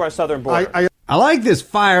crosses through our southern border. I like this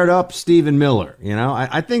fired up Stephen Miller. You know,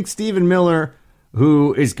 I think Stephen Miller,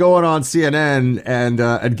 who is going on CNN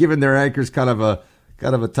and giving their anchors kind of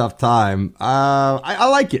a tough time. I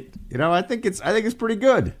like it. You know, I think it's pretty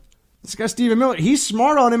good. This guy Stephen Miller, he's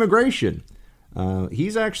smart on immigration.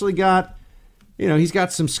 He's actually got, he's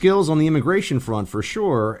got some skills on the immigration front for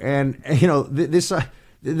sure. And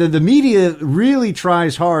the media really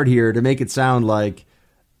tries hard here to make it sound like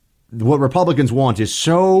what Republicans want is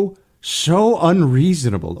so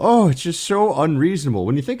unreasonable. Oh, it's just so unreasonable.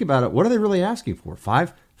 When you think about it, what are they really asking for?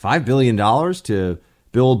 $5 billion to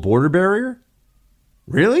build border barrier?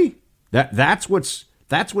 Really? That's what's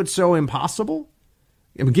so impossible?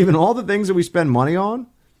 I mean, given all the things that we spend money on?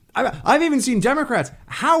 I've even seen Democrats.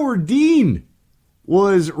 Howard Dean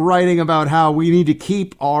was writing about how we need to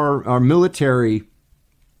keep our military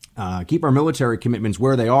commitments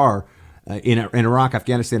where they are in Iraq,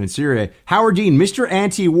 Afghanistan, and Syria. Howard Dean, Mr.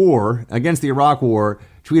 Anti-War against the Iraq War,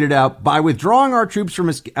 tweeted out, "By withdrawing our troops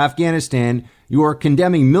from Afghanistan, you are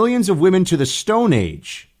condemning millions of women to the Stone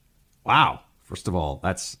Age." Wow. First of all,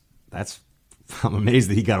 that's I'm amazed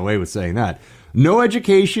that he got away with saying that. No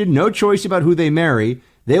education, no choice about who they marry.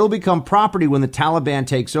 They will become property when the Taliban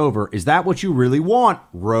takes over. Is that what you really want,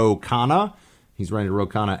 Ro Khanna? He's writing to Ro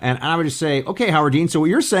Khanna. And I would just say, okay, Howard Dean, so what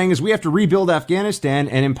you're saying is we have to rebuild Afghanistan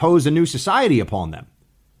and impose a new society upon them.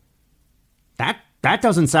 That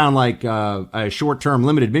doesn't sound like a short-term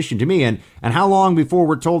limited mission to me. And how long before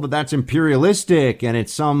we're told that that's imperialistic and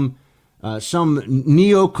it's some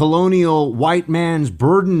neo-colonial white man's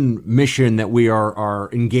burden mission that we are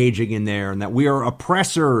engaging in there, and that we are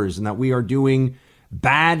oppressors and that we are doing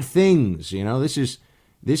bad things.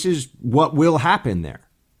 This is what will happen there.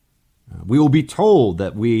 We will be told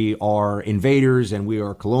that we are invaders and we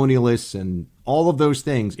are colonialists and all of those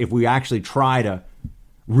things if we actually try to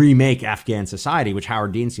remake Afghan society, which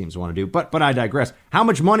Howard Dean seems to want to do. But I digress. How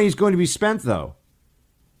much money is going to be spent, though?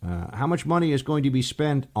 How much money is going to be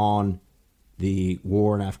spent on the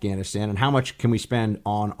war in Afghanistan, and how much can we spend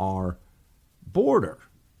on our border?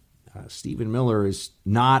 Stephen Miller is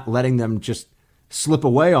not letting them just slip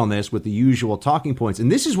away on this with the usual talking points.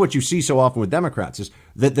 And this is what you see so often with Democrats, is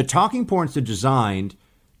that the talking points are designed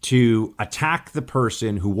to attack the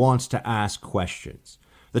person who wants to ask questions.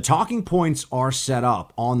 The talking points are set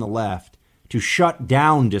up on the left to shut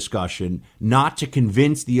down discussion, not to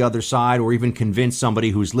convince the other side or even convince somebody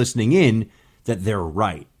who's listening in that they're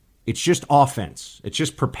right. It's just offense. It's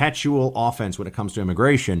just perpetual offense when it comes to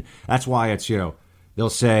immigration. That's why it's, they'll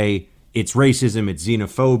say it's racism, it's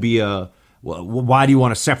xenophobia. Why do you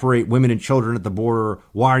want to separate women and children at the border?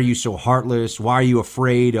 Why are you so heartless? Why are you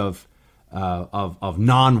afraid of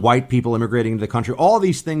non-white people immigrating into the country? All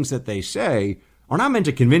these things that they say are not meant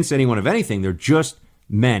to convince anyone of anything. They're just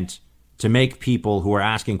meant to make people who are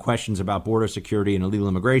asking questions about border security and illegal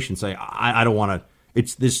immigration say, I don't want to.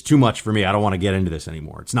 This is too much for me. I don't want to get into this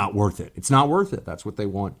anymore. It's not worth it. It's not worth it. That's what they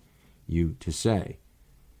want you to say.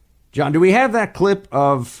 John, do we have that clip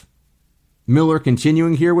of Miller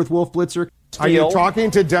continuing here with Wolf Blitzer? Are you talking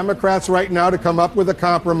to Democrats right now to come up with a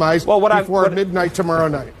compromise before midnight tomorrow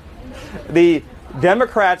night? The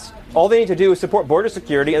Democrats All they need to do is support border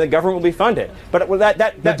security, and the government will be funded. But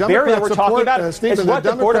that barrier that we're talking about is what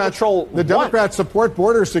the Border Patrol The Democrats support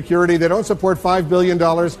border security. They don't support $5 billion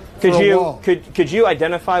for a wall. Could you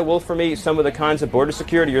identify, Wolf, for me some of the kinds of border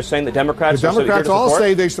security you're saying the Democrats all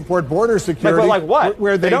say they support border security. Like what?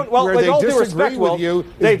 Where they, don't, well, where with they all due disagree respect, with you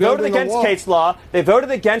they voted against Kate's law. They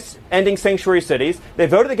voted against ending sanctuary cities. They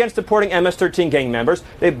voted against deporting MS-13 gang members.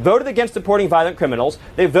 They voted against deporting violent criminals.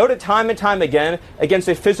 They voted time and time again against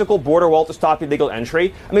a physical border wall to stop illegal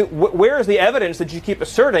entry. I mean, where is the evidence that you keep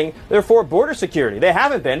asserting they're for border security? They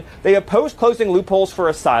haven't been. They oppose closing loopholes for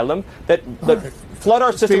asylum that flood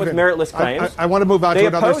our system with meritless claims. I want to move on to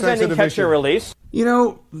another sensitive issue. They oppose ending catch and release. You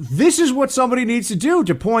know, this is what somebody needs to do,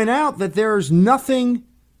 to point out that there's nothing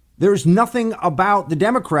about the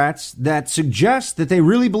Democrats that suggests that they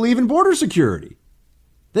really believe in border security.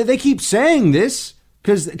 They keep saying this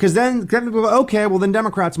because then people go, okay, well then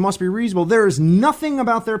Democrats must be reasonable. There is nothing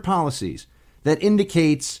about their policies that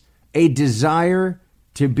indicates a desire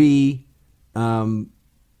to be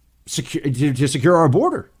secure our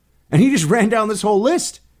border. And he just ran down this whole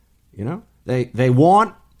list. You know, they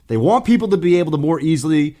want people to be able to more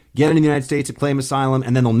easily get into the United States and claim asylum,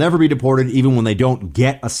 and then they'll never be deported even when they don't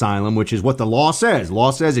get asylum, which is what the law says. The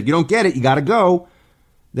law says if you don't get it, you got to go.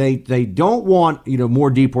 They don't want, more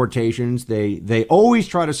deportations. They always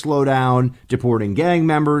try to slow down deporting gang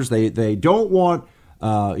members. They don't want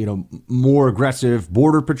more aggressive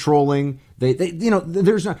border patrolling. They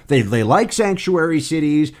like sanctuary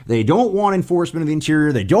cities. They don't want enforcement of the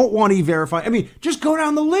interior. They don't want E-Verify. I mean, just go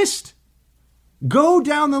down the list. Go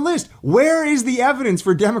down the list. Where is the evidence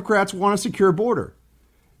for Democrats want a secure border?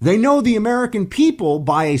 They know the American people,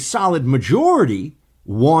 by a solid majority,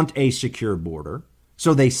 want a secure border.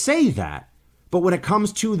 So they say that. But when it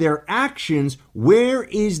comes to their actions, where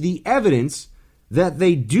is the evidence that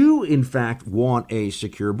they do, in fact, want a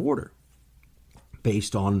secure border?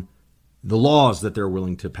 Based on the laws that they're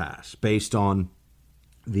willing to pass, based on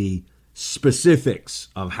the specifics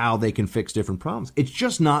of how they can fix different problems. It's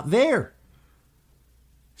just not there.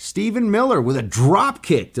 Stephen Miller with a drop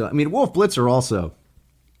kick. Wolf Blitzer also,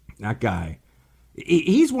 that guy,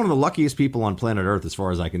 he's one of the luckiest people on planet Earth as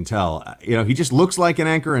far as I can tell. He just looks like an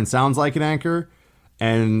anchor and sounds like an anchor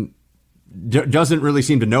and doesn't really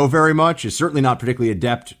seem to know very much, is certainly not particularly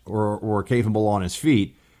adept or capable on his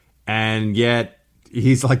feet. And yet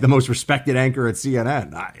he's like the most respected anchor at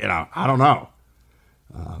CNN. I don't know.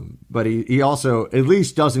 But he also at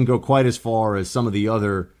least doesn't go quite as far as some of the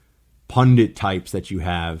other pundit types that you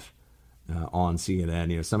have on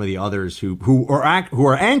CNN. Some of the others who are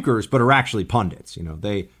anchors but are actually pundits.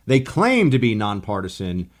 They claim to be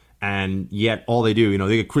nonpartisan, and yet all they do,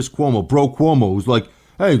 they get Chris Cuomo, Bro Cuomo, who's like,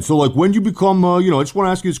 hey, so like when you become, I just want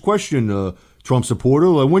to ask you this question, Trump supporter,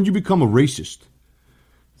 like when you become a racist?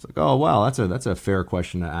 It's like, oh wow, that's a fair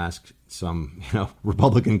question to ask some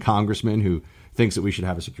Republican congressman who thinks that we should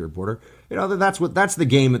have a secure border. That's the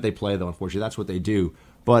game that they play, though. Unfortunately, that's what they do.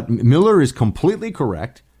 But Miller is completely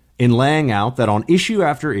correct in laying out that on issue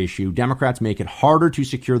after issue, Democrats make it harder to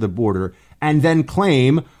secure the border and then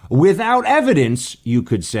claim, without evidence, you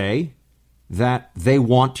could say, that they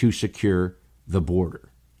want to secure the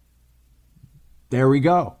border. There we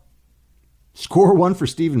go. Score one for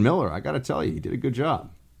Stephen Miller. I got to tell you, he did a good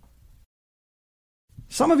job.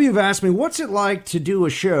 Some of you have asked me, what's it like to do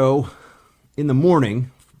a show in the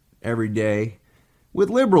morning every day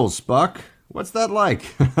with liberals, Buck? What's that like?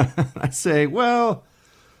 I say, well,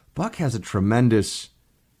 Buck has a tremendous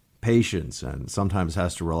patience and sometimes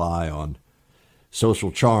has to rely on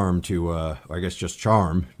social charm to, I guess just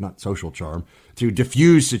charm, not social charm, to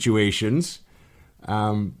diffuse situations.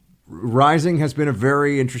 Rising has been a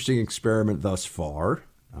very interesting experiment thus far.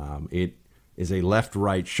 It is a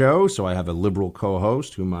left-right show, so I have a liberal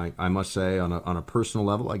co-host whom I must say on a personal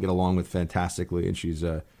level I get along with fantastically, and she's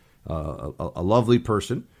a lovely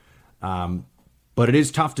person. But it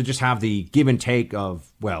is tough to just have the give and take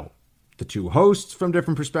of, well, the two hosts from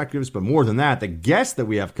different perspectives, but more than that, the guests that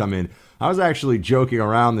we have come in. I was actually joking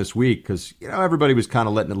around this week because, everybody was kind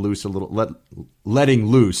of letting it loose letting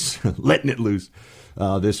it loose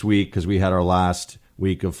this week because we had our last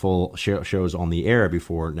week of full shows on the air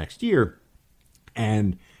before next year.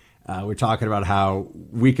 And we're talking about how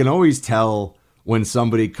we can always tell when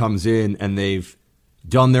somebody comes in and they've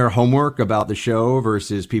done their homework about the show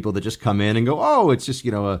versus people that just come in and go, oh, it's just,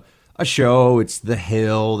 a show. It's The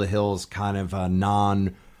Hill. The Hill's kind of a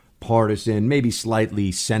non-partisan, maybe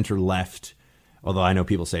slightly center-left, although I know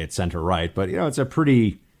people say it's center-right. But, it's a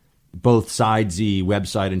pretty both-sidesy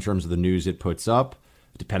website in terms of the news it puts up,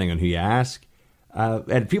 depending on who you ask.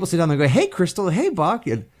 And people sit down and go, hey, Crystal, hey, Buck.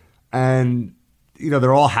 And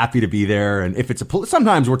they're all happy to be there. And if it's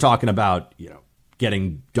sometimes we're talking about,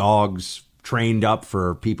 getting dogs trained up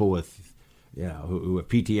for people with, who have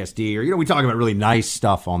PTSD, or, we talk about really nice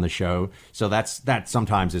stuff on the show. So that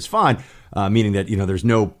sometimes is fine, meaning that, there's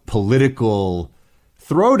no political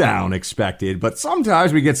throwdown expected. But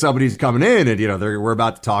sometimes we get somebody who's coming in and, we're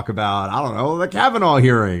about to talk about, I don't know, the Kavanaugh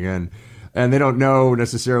hearing, and they don't know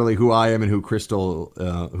necessarily who I am and who Crystal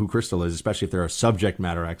is, especially if they're a subject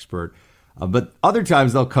matter expert. But other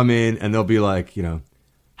times they'll come in and they'll be like,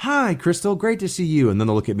 hi, Crystal, great to see you. And then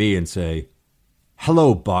they'll look at me and say,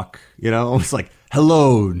 hello, Buck. It's like,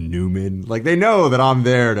 hello, Newman. Like, they know that I'm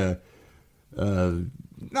there to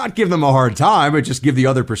not give them a hard time, but just give the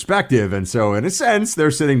other perspective. And so, in a sense,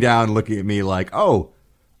 they're sitting down looking at me like, oh,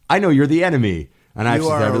 I know you're the enemy. And I have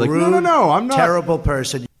to be like, no, I'm not. Terrible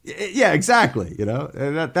person. Yeah, exactly.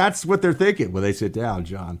 And that's what they're thinking when they sit down,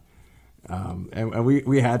 John. And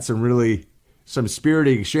we had some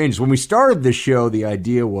spirited exchanges. When we started this show, the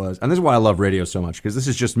idea was, and this is why I love radio so much, because this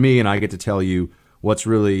is just me and I get to tell you what's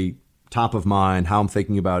really top of mind, how I'm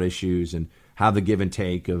thinking about issues, and how the give and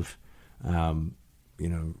take of,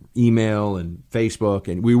 email and Facebook.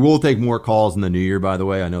 And we will take more calls in the new year, by the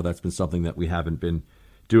way. I know that's been something that we haven't been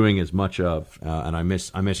doing as much of, and I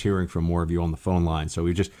miss hearing from more of you on the phone line. So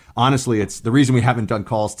we just, honestly, it's the reason we haven't done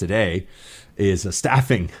calls today is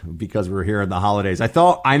staffing, because we're here in the holidays. I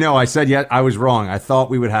said I was wrong. I thought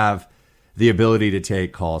we would have the ability to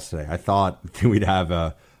take calls today. I thought we'd have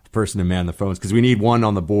a person to man the phones, because we need one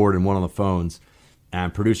on the board and one on the phones.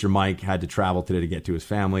 And producer Mike had to travel today to get to his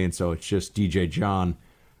family, and so it's just DJ John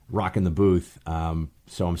rocking the booth.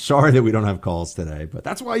 So I'm sorry that we don't have calls today, but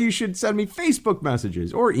that's why you should send me Facebook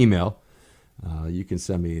messages or email. You can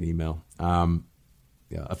send me an email.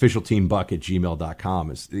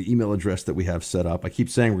 officialteambuck@gmail.com is the email address that we have set up. I keep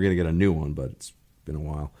saying we're going to get a new one, but it's been a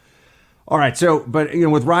while. All right. So, but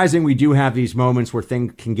with Rising, we do have these moments where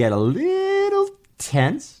things can get a little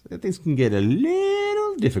tense. Things can get a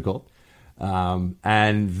little difficult.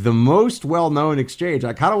 And the most well-known exchange,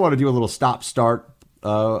 I kind of want to do a little stop-start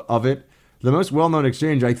of it. The most well-known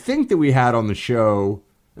exchange I think that we had on the show,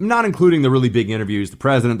 not including the really big interviews, the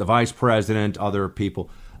president, the vice president, other people,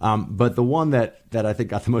 but the one that I think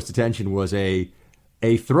got the most attention was a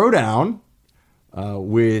throwdown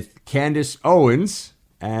with Candace Owens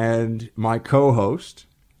and my co-host,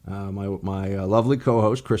 my lovely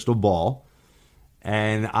co-host, Crystal Ball.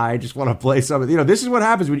 And I just want to play some of, this is what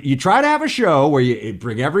happens when you try to have a show where you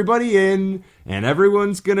bring everybody in and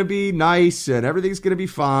everyone's going to be nice and everything's going to be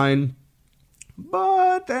fine.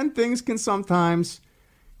 But then things can sometimes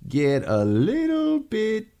get a little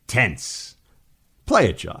bit tense. Play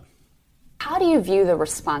it, John. How do you view the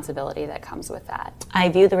responsibility that comes with that? I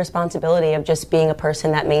view the responsibility of just being a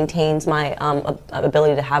person that maintains my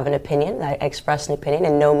ability to have an opinion, that I express an opinion,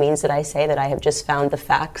 and no means that I say that I have just found the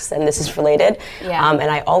facts and this is related. Yeah. And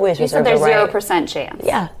I always reserve the right. You said there's 0% chance.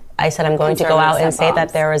 Yeah. I said I'm going to go out and say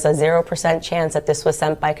that there is a 0% chance that this was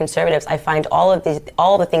sent by conservatives. I find all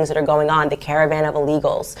the things that are going on, the caravan of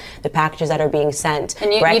illegals, the packages that are being sent,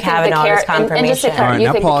 Brett Kavanaugh's confirmation. All right,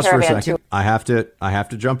 now pause for a second. I have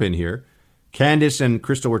to jump in here. Candace and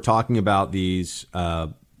Crystal were talking about these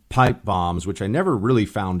pipe bombs, which I never really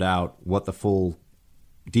found out what the full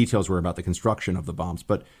details were about the construction of the bombs.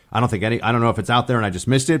 But I don't know if it's out there and I just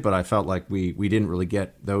missed it, but I felt like we didn't really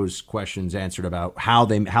get those questions answered about how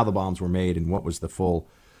the bombs were made and what was the full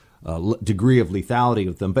degree of lethality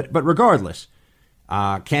of them. But regardless,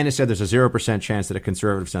 Candace said there's a 0% chance that a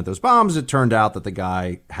conservative sent those bombs. It turned out that the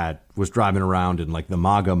guy was driving around in like the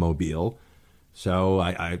MAGA mobile. So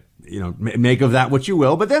I make of that what you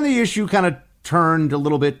will. But then the issue kind of turned a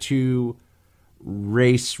little bit to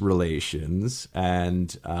race relations.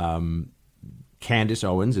 And Candace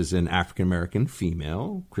Owens is an African-American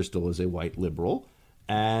female. Crystal is a white liberal.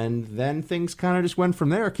 And then things kind of just went from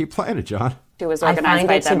there. Keep playing it, John. I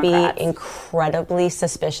find it to be incredibly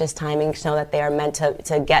suspicious timing to know that they are meant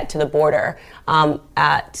to get to the border on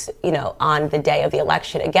the day of the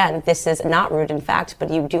election. Again, this is not rooted in fact,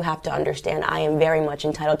 but you do have to understand I am very much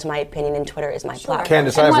entitled to my opinion, and Twitter is my platform.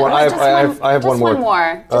 Candace, I have one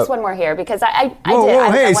more. Just one more here, because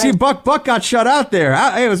see, Buck got shut out there.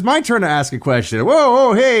 It was my turn to ask a question.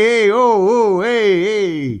 Whoa, hey,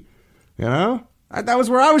 hey. That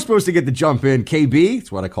was where I was supposed to get the jump in. KB,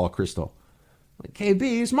 that's what I call Crystal.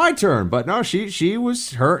 KB, it's my turn. But no, she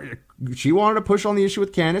wanted to push on the issue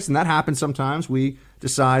with Candace, and that happens sometimes. We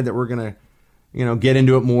decide that we're going to, get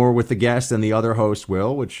into it more with the guest than the other host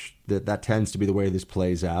will, which that tends to be the way this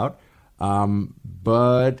plays out.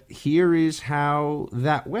 But here is how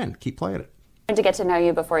that went. Keep playing it. To get to know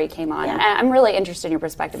you before you came on. And I'm really interested in your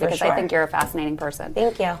perspective because I think you're a fascinating person.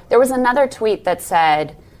 Thank you. There was another tweet that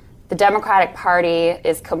said the Democratic Party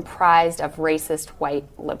is comprised of racist white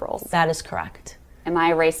liberals. That is correct. Am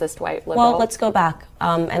I a racist white liberal? Well, let's go back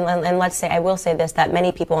and let's say, I will say this, that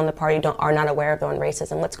many people in the party are not aware of their own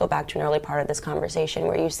racism. Let's go back to an early part of this conversation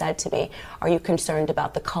where you said to me, are you concerned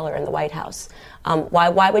about the color in the White House?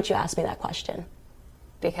 Why would you ask me that question?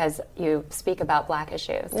 Because you speak about black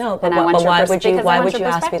issues. No, but why would you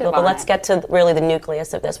ask me? But let's get to really the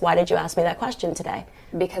nucleus of this. Why did you ask me that question today?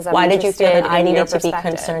 Because I'm why did you feel that I needed to be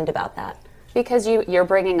perspective. Concerned about that? Because you're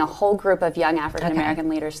bringing a whole group of young African American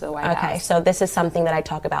leaders to the White House. Okay, so this is something that I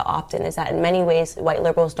talk about often, is that in many ways white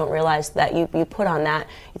liberals don't realize that you put on that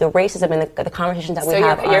the racism and the conversations that we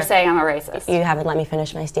have. So you're saying I'm a racist? You haven't let me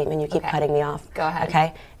finish my statement. You keep cutting me off. Go ahead.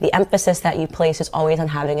 Okay, the emphasis that you place is always on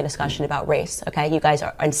having a discussion about race. Okay, you guys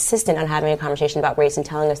are insistent on having a conversation about race and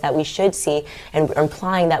telling us that we should see and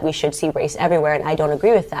implying that we should see race everywhere, and I don't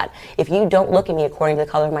agree with that. If you don't look at me according to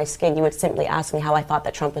the color of my skin, you would simply ask me how I thought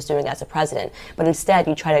that Trump was doing as a president. But instead,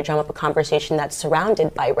 you try to drum up a conversation that's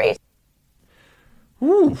surrounded by race.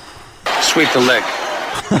 Ooh. Sweep the leg.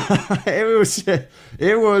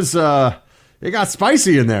 It got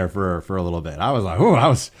spicy in there for a little bit. I was like,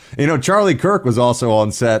 Charlie Kirk was also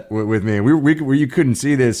on set with me. We you couldn't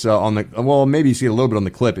see this maybe you see it a little bit on the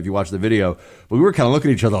clip if you watch the video, but we were kind of looking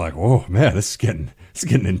at each other like, oh man, this is getting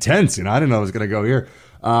intense. I didn't know it was going to go here.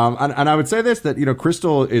 And I would say this, that,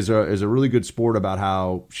 Crystal is a really good sport about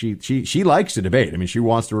how she likes to debate. I mean, she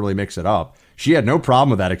wants to really mix it up. She had no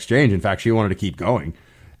problem with that exchange. In fact, she wanted to keep going.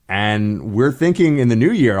 And we're thinking in the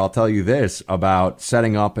new year, I'll tell you this, about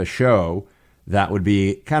setting up a show that would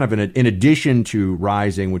be kind of in addition to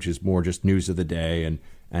Rising, which is more just news of the day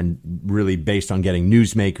and really based on getting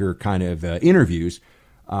newsmaker kind of interviews.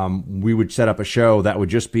 We would set up a show that would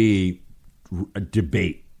just be a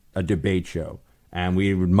debate show. And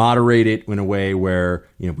we would moderate it in a way where,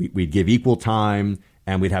 we'd give equal time,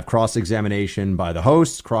 and we'd have cross-examination by the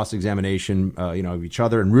hosts, cross-examination, of each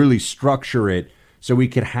other, and really structure it so we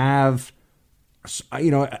could have,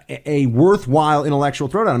 a worthwhile intellectual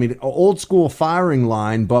throwdown. I mean, old school firing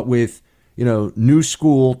line, but with, new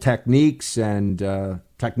school techniques and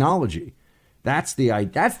technology. That's the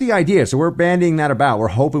idea. So we're bandying that about. We're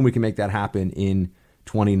hoping we can make that happen in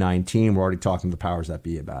 2019. We're already talking to the powers that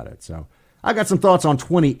be about it. So I got some thoughts on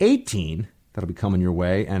 2018 that'll be coming your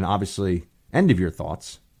way, and obviously end of your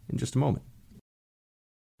thoughts in just a moment.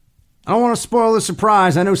 I don't want to spoil the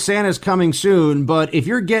surprise. I know Santa's coming soon, but if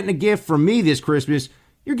you're getting a gift from me this Christmas,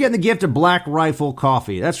 you're getting the gift of Black Rifle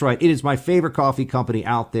Coffee. That's right. It is my favorite coffee company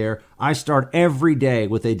out there. I start every day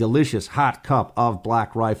with a delicious hot cup of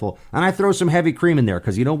Black Rifle, and I throw some heavy cream in there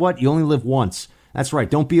because you know what? You only live once. That's right.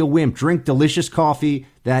 Don't be a wimp. Drink delicious coffee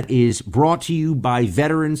that is brought to you by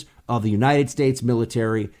veterans of the United States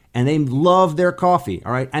military, and they love their coffee,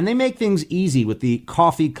 all right? And they make things easy with the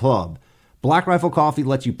Coffee Club. Black Rifle Coffee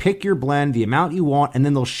lets you pick your blend, the amount you want, and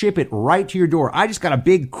then they'll ship it right to your door. I just got a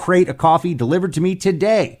big crate of coffee delivered to me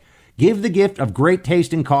today. Give the gift of great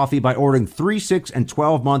tasting coffee by ordering 3, 6, and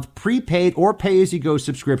 12-month prepaid or pay-as-you-go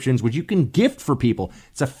subscriptions, which you can gift for people.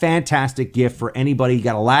 It's a fantastic gift for anybody. You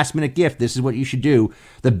got a last-minute gift. This is what you should do.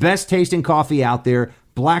 The best tasting coffee out there.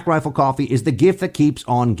 Black Rifle Coffee is the gift that keeps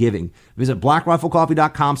on giving. Visit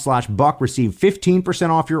blackriflecoffee.com/buck. Receive 15%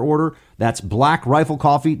 off your order. That's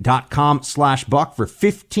blackriflecoffee.com/buck for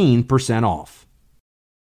 15% off.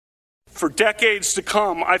 For decades to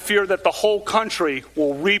come, I fear that the whole country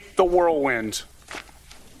will reap the whirlwind.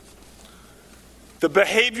 The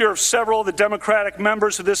behavior of several of the Democratic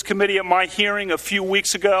members of this committee at my hearing a few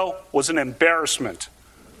weeks ago was an embarrassment.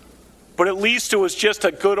 But at least it was just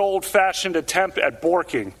a good old-fashioned attempt at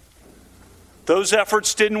borking. Those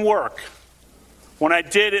efforts didn't work. When I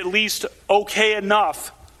did at least okay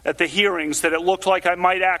enough at the hearings that it looked like I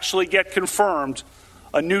might actually get confirmed,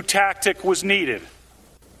 a new tactic was needed.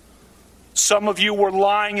 Some of you were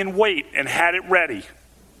lying in wait and had it ready.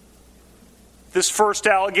 This first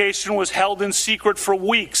allegation was held in secret for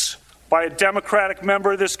weeks by a Democratic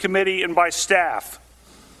member of this committee and by staff.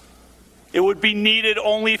 It would be needed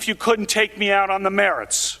only if you couldn't take me out on the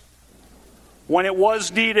merits. When it was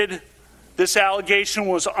needed, this allegation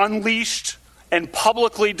was unleashed and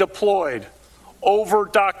publicly deployed over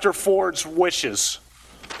Dr. Ford's wishes.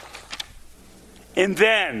 And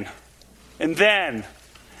then,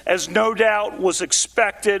 as no doubt was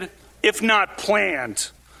expected, if not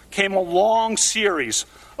planned, came a long series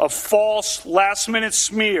of false last-minute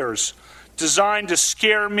smears designed to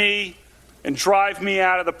scare me and drive me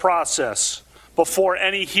out of the process before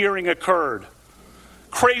any hearing occurred.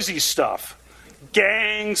 Crazy stuff.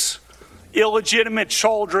 Gangs, illegitimate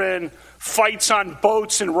children, fights on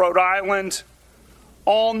boats in Rhode Island.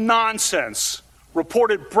 All nonsense,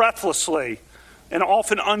 reported breathlessly and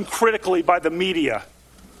often uncritically by the media.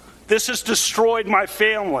 This has destroyed my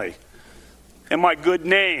family and my good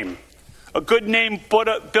name. A good name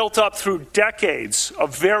built up through decades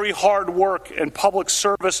of very hard work and public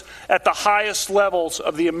service at the highest levels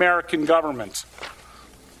of the American government.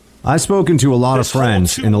 I've spoken to a lot of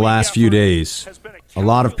friends in the last few days, a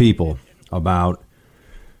lot of people, about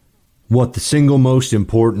what the single most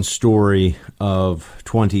important story of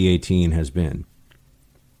 2018 has been.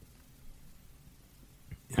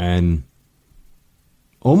 And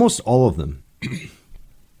almost all of them,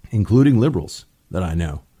 including liberals that I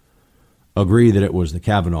know, agree that it was the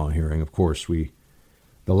Kavanaugh hearing. Of course, the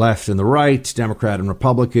left and the right, Democrat and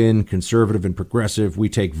Republican, conservative and progressive, we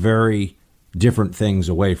take very different things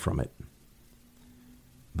away from it.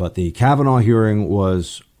 But the Kavanaugh hearing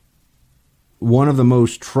was one of the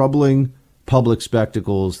most troubling public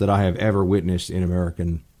spectacles that I have ever witnessed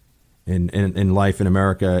in in life in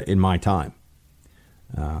America in my time.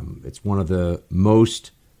 It's one of the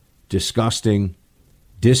most disgusting,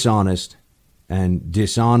 dishonest, and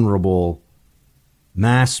dishonorable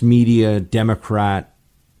mass media Democrat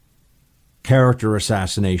character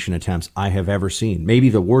assassination attempts I have ever seen. Maybe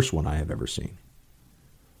the worst one I have ever seen.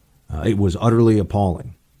 It was utterly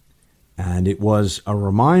appalling. And it was a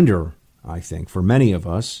reminder, I think, for many of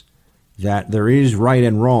us that there is right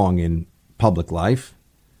and wrong in public life,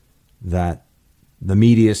 that the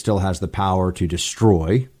media still has the power to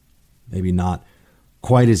destroy, maybe not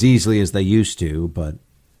quite as easily as they used to, but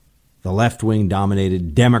the left-wing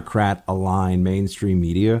dominated, Democrat-aligned mainstream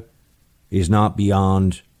media is not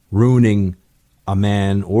beyond ruining a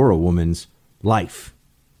man or a woman's life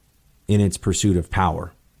in its pursuit of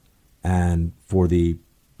power and for the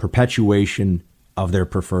perpetuation of their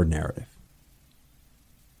preferred narrative.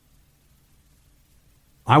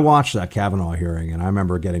 I watched that Kavanaugh hearing, and I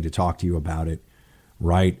remember getting to talk to you about it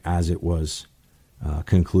right as it was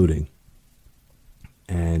concluding.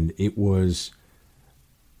 And it was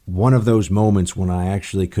one of those moments when I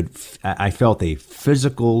actually I felt a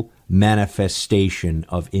physical manifestation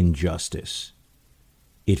of injustice.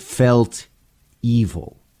 It felt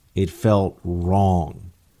evil. It felt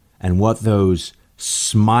wrong. And what those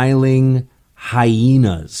smiling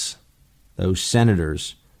hyenas, those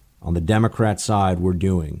senators on the Democrat side were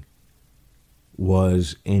doing,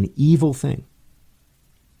 was an evil thing.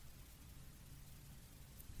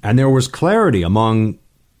 And there was clarity among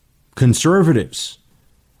conservatives.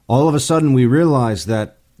 All of a sudden, we realized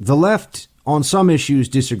that the left on some issues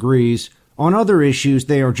disagrees. On other issues,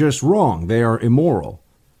 they are just wrong. They are immoral.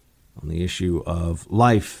 On the issue of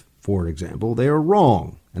life, for example, they are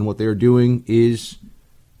wrong. And what they are doing is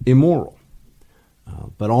immoral.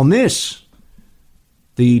 But on this,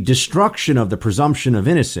 the destruction of the presumption of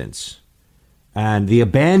innocence and the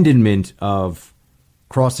abandonment of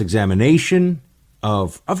cross-examination,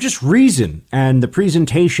 of just reason and the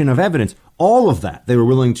presentation of evidence, all of that they were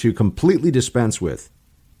willing to completely dispense with,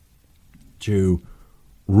 to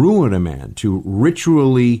ruin a man, to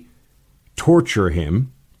ritually torture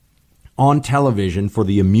him on television for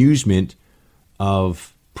the amusement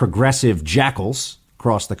of progressive jackals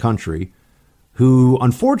across the country who,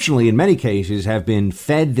 unfortunately, in many cases, have been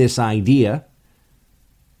fed this idea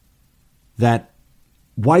that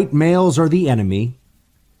white males are the enemy,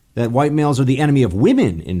 that white males are the enemy of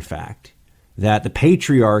women, in fact, that the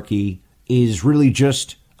patriarchy is really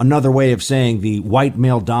just another way of saying the white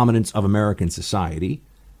male dominance of American society.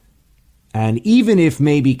 And even if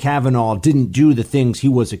maybe Kavanaugh didn't do the things he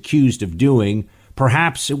was accused of doing,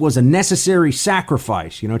 perhaps it was a necessary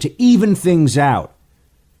sacrifice, to even things out,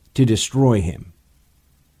 to destroy him.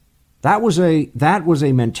 That was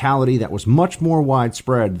a mentality that was much more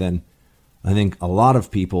widespread than I think a lot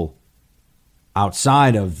of people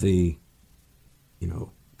outside of the,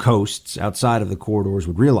 coasts, outside of the corridors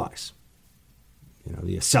would realize.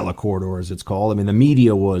 The Acela corridor, as it's called. I mean, the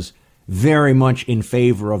media was very much in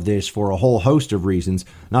favor of this for a whole host of reasons,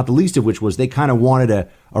 not the least of which was they kind of wanted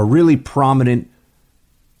a really prominent,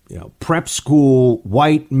 prep school,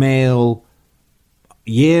 white male,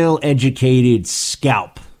 Yale-educated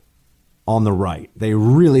scalp on the right. They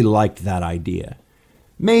really liked that idea.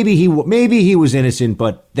 Maybe he was innocent,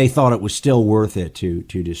 but they thought it was still worth it to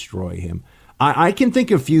destroy him. I can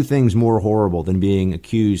think of few things more horrible than being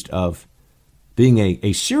accused of being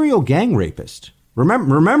a serial gang rapist.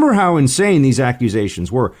 Remember how insane these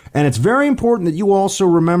accusations were. And it's very important that you also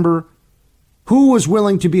remember who was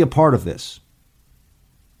willing to be a part of this.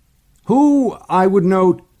 Who, I would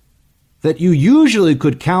note, that you usually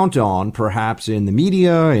could count on, perhaps in the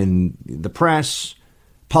media, in the press,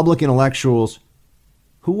 public intellectuals,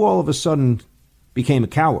 who all of a sudden became a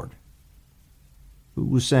coward, who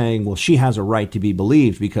was saying, well, she has a right to be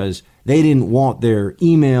believed because they didn't want their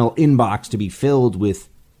email inbox to be filled with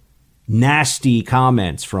nasty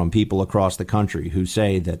comments from people across the country who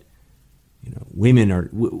say that, women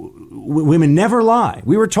never lie.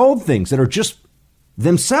 We were told things that are just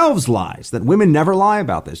themselves lies, that women never lie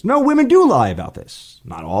about this. No, women do lie about this.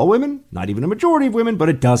 Not all women, not even a majority of women, but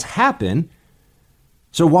it does happen.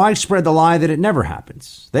 So why spread the lie that it never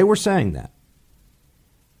happens? They were saying that.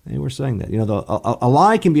 A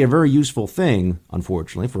lie can be a very useful thing,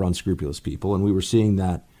 unfortunately, for unscrupulous people, and we were seeing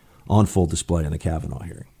that on full display in the Kavanaugh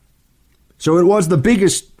hearing. So it was the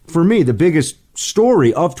biggest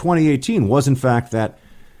story of 2018 was, in fact, that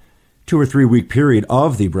 2 or 3 week period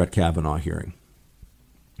of the Brett Kavanaugh hearing.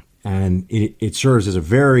 And it serves as a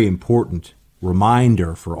very important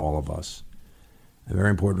reminder for all of us, a very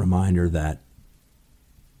important reminder that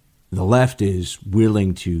the left is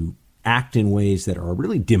willing to act in ways that are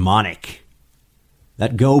really demonic,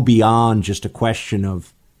 that go beyond just a question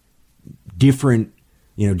of different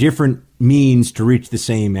means to reach the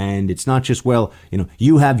same end. It's not just,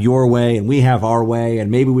 you have your way and we have our way,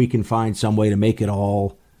 and maybe we can find some way to make it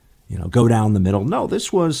all, go down the middle. No,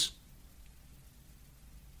 this was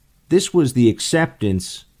the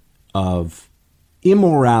acceptance of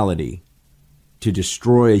immorality to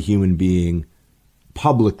destroy a human being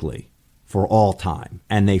publicly for all time.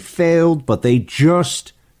 And they failed, but they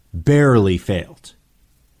just barely failed.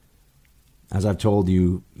 As I've told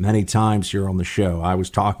you many times here on the show, I was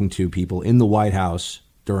talking to people in the White House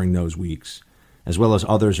during those weeks, as well as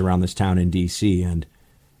others around this town in D.C., and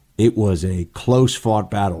it was a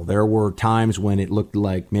close-fought battle. There were times when it looked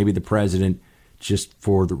like maybe the president, just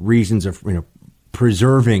for the reasons of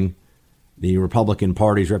preserving the Republican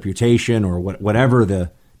Party's reputation or whatever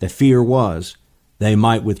the fear was, they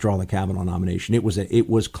might withdraw the Kavanaugh nomination. It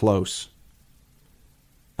was close.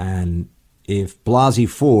 And if Blasey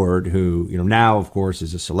Ford, who now of course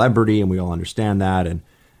is a celebrity, and we all understand that, and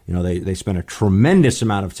they spent a tremendous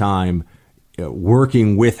amount of time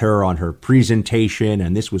working with her on her presentation,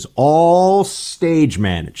 and this was all stage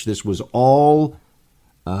managed. This was all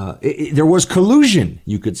there was collusion,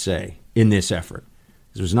 you could say, in this effort.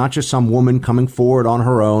 This was not just some woman coming forward on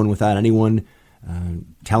her own without anyone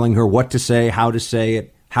telling her what to say, how to say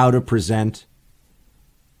it, how to present.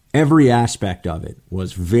 Every aspect of it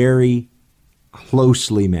was very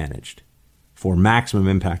closely managed for maximum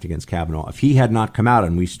impact against Kavanaugh. If he had not come out,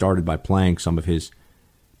 and we started by playing some of his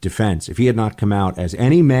defense, if he had not come out as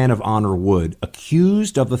any man of honor would,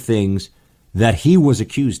 accused of the things that he was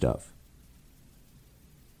accused of,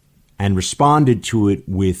 and responded to it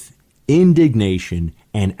with indignation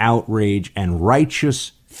and outrage and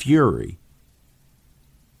righteous fury,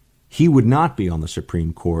 he would not be on the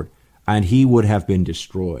Supreme Court, and he would have been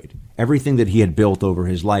destroyed. Everything that he had built over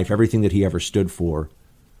his life, everything that he ever stood for,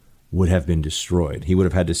 would have been destroyed. He would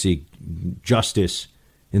have had to seek justice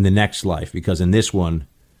in the next life, because in this one,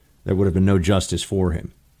 there would have been no justice for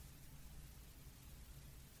him.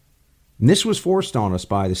 And this was forced on us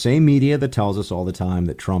by the same media that tells us all the time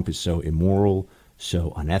that Trump is so immoral,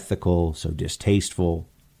 so unethical, so distasteful.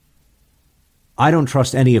 I don't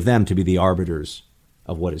trust any of them to be the arbiters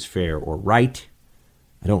of what is fair or right.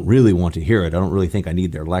 I don't really want to hear it. I don't really think I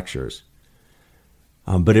need their lectures.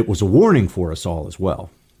 But it was a warning for us all as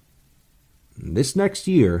well. This next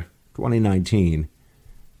year, 2019,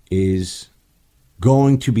 is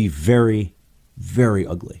going to be very, very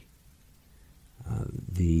ugly.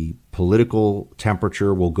 The political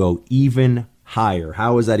temperature will go even higher.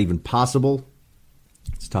 How is that even possible?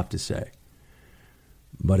 It's tough to say,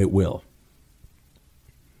 but it will.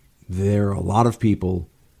 There are a lot of people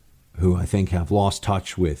who I think have lost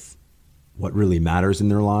touch with what really matters in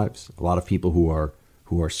their lives. A lot of people who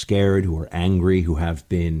are scared, who are angry, who have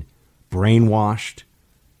been brainwashed,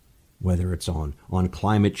 whether it's on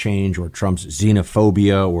climate change or Trump's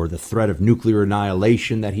xenophobia or the threat of nuclear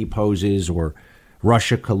annihilation that he poses, or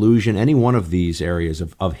Russia collusion, any one of these areas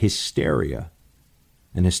of hysteria.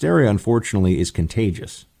 And hysteria, unfortunately, is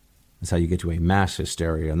contagious. That's how you get to a mass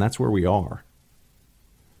hysteria, and that's where we are.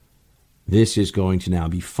 This is going to now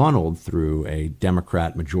be funneled through a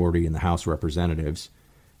Democrat majority in the House of Representatives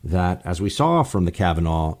that, as we saw from the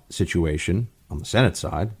Kavanaugh situation on the Senate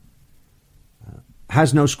side,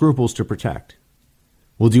 has no scruples to protect,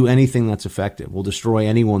 will do anything that's effective, will destroy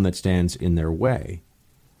anyone that stands in their way.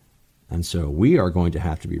 And so we are going to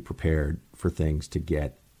have to be prepared for things to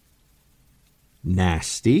get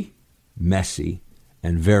nasty, messy,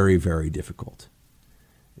 and very, very difficult.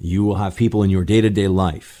 You will have people in your day-to-day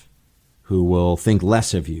life who will think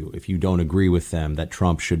less of you if you don't agree with them that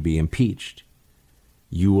Trump should be impeached.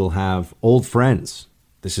 You will have old friends,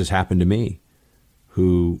 this has happened to me,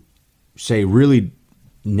 who say really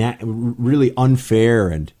unfair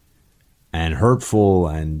and hurtful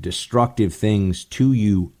and destructive things to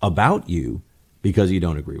you about you because you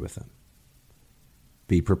don't agree with them.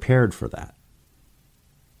 Be prepared for that.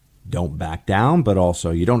 Don't back down, but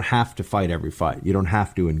also you don't have to fight every fight. You don't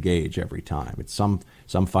have to engage every time. It's some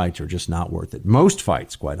fights are just not worth it. Most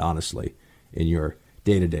fights, quite honestly, in your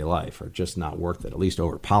day-to-day life are just not worth it, at least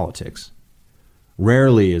over politics.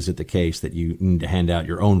 Rarely is it the case that you need to hand out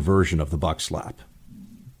your own version of the buck slap,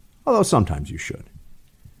 although sometimes you should.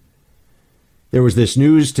 There was this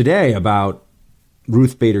news today about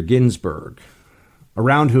Ruth Bader Ginsburg,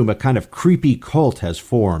 around whom a kind of creepy cult has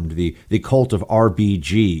formed, the cult of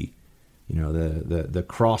RBG, the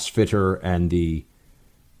CrossFitter and the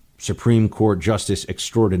Supreme Court Justice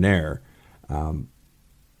Extraordinaire.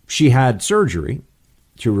 She had surgery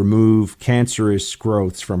to remove cancerous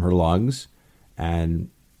growths from her lungs, and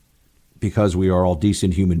because we are all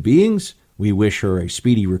decent human beings, we wish her a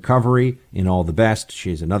speedy recovery and all the best.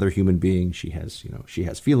 She is another human being. She has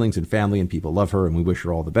feelings and family, and people love her, and we wish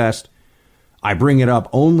her all the best. I bring it up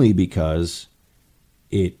only because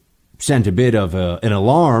it sent a bit of an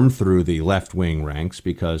alarm through the left-wing ranks,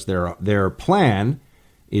 because their plan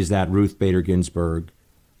is that Ruth Bader Ginsburg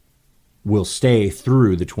will stay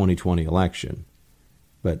through the 2020 election.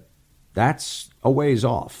 But that's a ways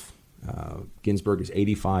off. Ginsburg is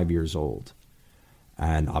 85 years old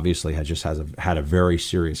and obviously had a very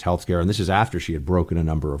serious health scare. And this is after she had broken a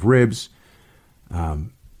number of ribs.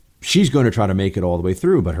 She's going to try to make it all the way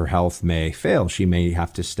through, but her health may fail. She may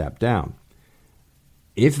have to step down.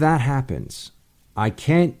 If that happens, I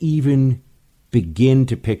can't even begin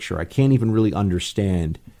to picture, I can't even really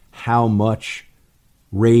understand how much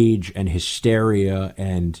rage and hysteria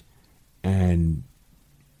and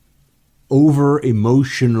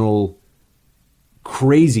over-emotional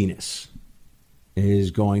craziness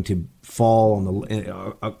is going to fall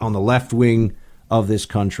on the left wing of this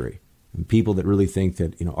country. And people that really think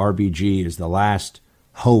that, RBG is the last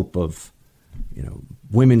hope of,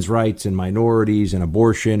 women's rights and minorities and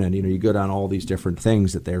abortion. And, you go down all these different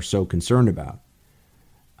things that they're so concerned about.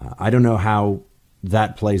 I don't know how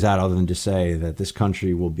that plays out other than to say that this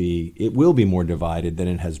country will be more divided than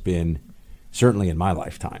it has been, certainly in my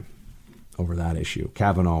lifetime, over that issue.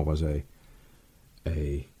 Kavanaugh was a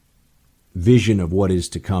vision of what is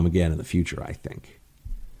to come again in the future, I think.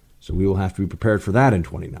 So we will have to be prepared for that in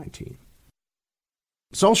 2019.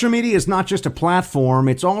 Social media is not just a platform,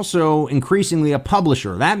 it's also increasingly a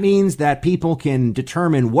publisher. That means that people can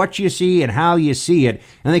determine what you see and how you see it,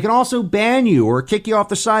 and they can also ban you or kick you off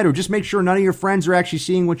the site or just make sure none of your friends are actually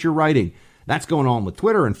seeing what you're writing. That's going on with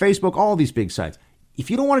Twitter and Facebook, all these big sites.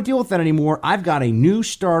 If you don't want to deal with that anymore, I've got a new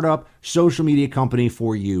startup social media company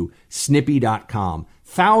for you, Snippy.com.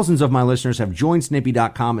 Thousands of my listeners have joined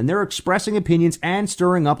Snippy.com, and they're expressing opinions and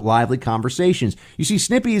stirring up lively conversations. You see,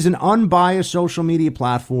 Snippy is an unbiased social media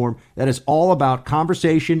platform that is all about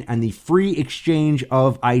conversation and the free exchange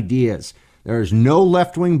of ideas. There is no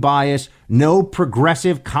left-wing bias, no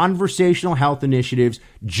progressive conversational health initiatives,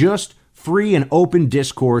 just free and open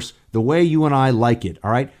discourse the way you and I like it,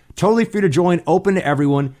 all right? Totally free to join, open to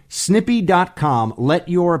everyone. Snippy.com. Let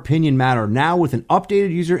your opinion matter. Now with an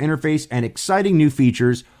updated user interface and exciting new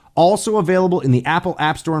features. Also available in the Apple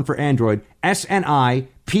App Store and for Android. SNIPPY.com.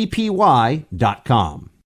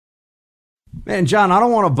 Man, John, I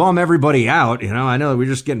don't want to bum everybody out. I know that we're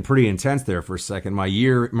just getting pretty intense there for a second. My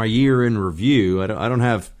year in review. I don't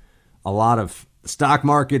have a lot of stock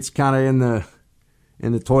markets kind of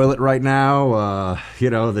in the toilet right now.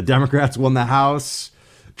 The Democrats won the House.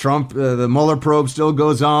 Trump, the Mueller probe still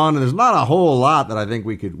goes on, and there's not a whole lot that I think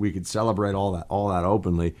we could celebrate all that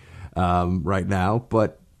openly right now.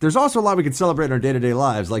 But there's also a lot we could celebrate in our day-to-day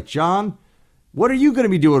lives. Like, John, what are you going to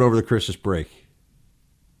be doing over the Christmas break?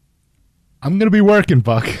 I'm going to be working,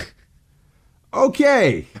 Buck.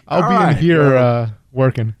 Okay. I'll be in here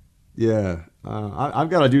working. Yeah. I've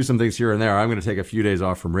got to do some things here and there. I'm going to take a few days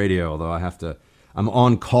off from radio, although I'm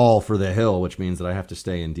on call for The Hill, which means that I have to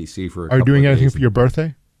stay in D.C. for a couple of days. Are you doing anything for your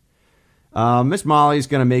birthday? Miss Molly's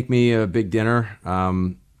going to make me a big dinner.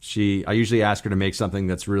 I usually ask her to make something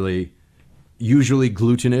that's usually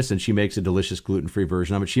glutinous, and she makes a delicious gluten-free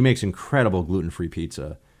version of it. She makes incredible gluten-free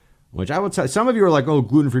pizza, which I would say, some of you are like, oh,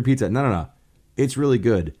 gluten-free pizza. No. It's really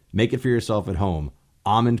good. Make it for yourself at home.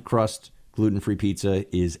 Almond crust gluten-free pizza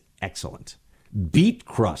is excellent. Beet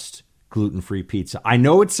crust gluten-free pizza. I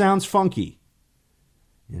know it sounds funky.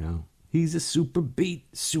 He's a super beat.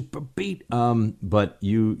 But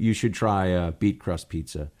you should try beet crust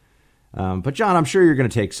pizza. But John, I'm sure you're going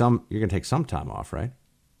to take some time off, right?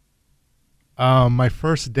 My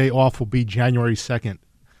first day off will be January 2nd.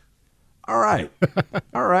 All right.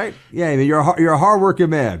 Yeah, you're a hardworking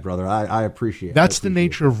man, brother. I appreciate it. That's the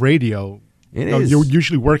nature of radio. It is. You're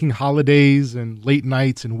usually working holidays and late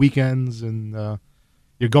nights and weekends, and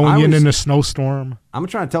you're going in a snowstorm. I'm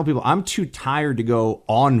trying to tell people I'm too tired to go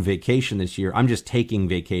on vacation this year. I'm just taking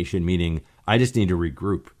vacation, meaning I just need to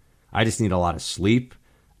regroup. I just need a lot of sleep.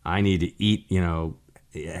 I need to eat,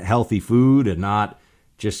 healthy food and not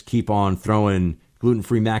just keep on throwing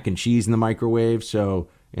gluten-free mac and cheese in the microwave. So,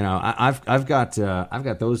 I've got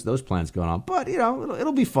those plans going on. But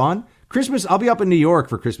it'll be fun. Christmas, I'll be up in New York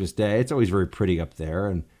for Christmas Day. It's always very pretty up there,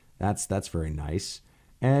 and that's very nice.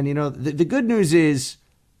 And the good news is,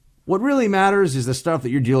 what really matters is the stuff that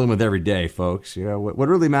you're dealing with every day, folks. What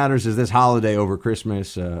really matters is this holiday over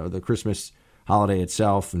Christmas, the Christmas holiday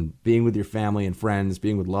itself, and being with your family and friends,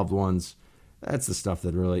 being with loved ones. That's the stuff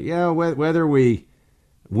that really, whether we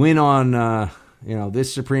win on,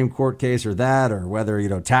 this Supreme Court case or that, or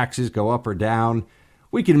whether, taxes go up or down,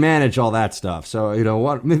 we can manage all that stuff. So,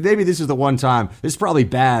 maybe this is the one time. This is probably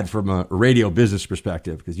bad from a radio business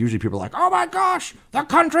perspective, because usually people are like, oh my gosh, the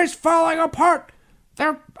country's falling apart.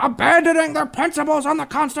 They're abandoning their principles on the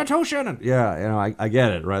Constitution. And I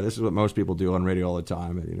get it, right? This is what most people do on radio all the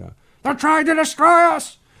time. And, they're trying to destroy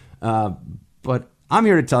us. But I'm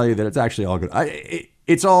here to tell you that it's actually all good.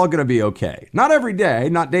 It's all going to be okay. Not every day,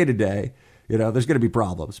 not day to day. There's going to be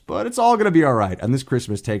problems, but it's all going to be all right. And this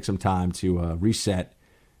Christmas, take some time to reset.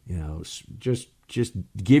 Just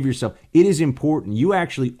give yourself. It is important. You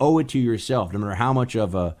actually owe it to yourself, no matter how much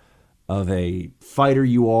of a fighter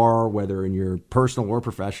you are, whether in your personal or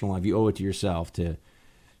professional life. You owe it to yourself to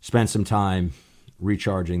spend some time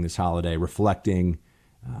recharging this holiday, reflecting.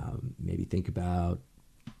 Maybe think about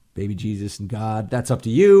baby Jesus and God. That's up to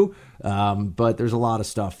you. But there's a lot of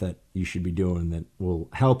stuff that you should be doing that will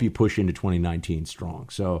help you push into 2019 strong.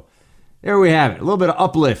 So there we have it. A little bit of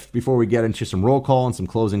uplift before we get into some roll call and some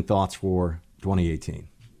closing thoughts for 2018.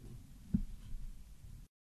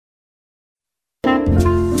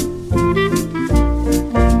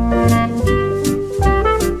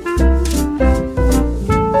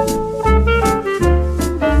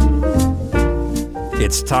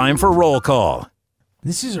 It's time for roll call.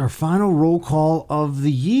 This is our final roll call of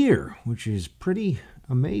the year, which is pretty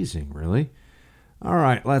amazing, really. All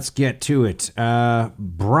right, let's get to it.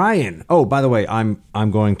 Brian. Oh, by the way, I'm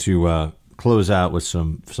going to close out with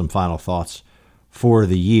some final thoughts for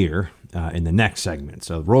the year in the next segment.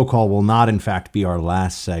 So roll call will not, in fact, be our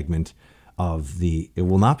last segment it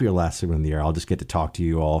will not be our last segment of the year. I'll just get to talk to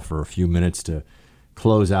you all for a few minutes to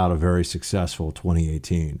close out a very successful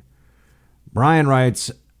 2018. Brian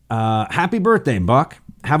writes, happy birthday, Buck.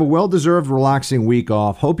 Have a well-deserved, relaxing week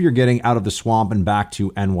off. Hope you're getting out of the swamp and back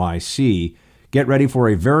to NYC. Get ready for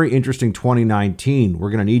a very interesting 2019. We're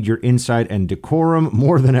going to need your insight and decorum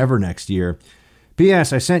more than ever next year.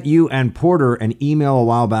 P.S. I sent you and Porter an email a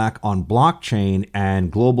while back on blockchain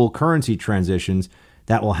and global currency transitions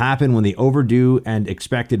that will happen when the overdue and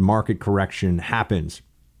expected market correction happens.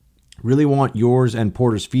 Really want yours and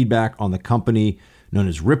Porter's feedback on the company known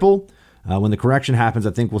as Ripple. When the correction happens,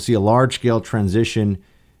 I think we'll see a large-scale transition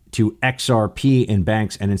to XRP in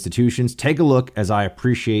banks and institutions. Take a look, as I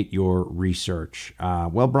appreciate your research.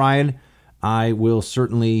 Well, Brian, I will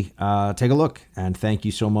certainly take a look, and thank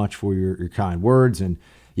you so much for your kind words. And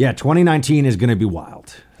yeah, 2019 is going to be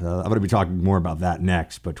wild. I'm going to be talking more about that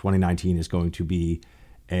next, but 2019 is going to be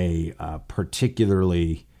a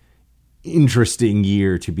particularly interesting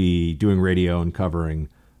year to be doing radio and covering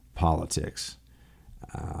politics.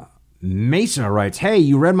 Mesa writes, hey,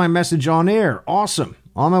 you read my message on air. Awesome.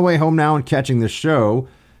 On my way home now and catching the show.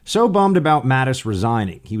 So bummed about Mattis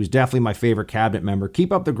resigning. He was definitely my favorite cabinet member.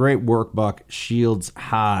 Keep up the great work, Buck. Shields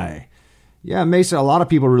high. Yeah, Mesa, a lot of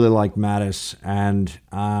people really like Mattis. And,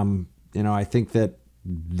 I think that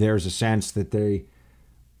there's a sense that they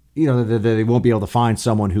won't be able to find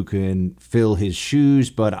someone who can fill his shoes.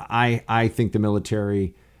 But I think the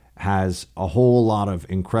military has a whole lot of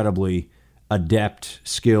incredibly adept,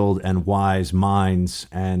 skilled, and wise minds,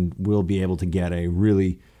 and will be able to get a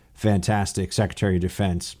really fantastic Secretary of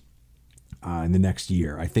Defense in the next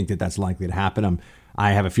year. I think that that's likely to happen.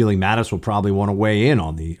 I have a feeling Mattis will probably want to weigh in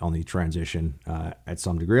on the transition at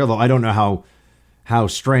some degree, although I don't know how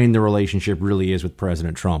strained the relationship really is with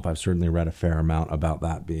President Trump. I've certainly read a fair amount about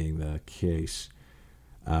that being the case.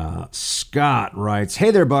 Scott writes,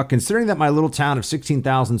 hey there, Buck. Considering that my little town of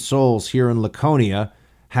 16,000 souls here in Laconia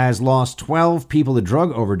has lost 12 people to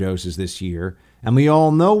drug overdoses this year, and we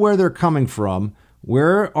all know where they're coming from.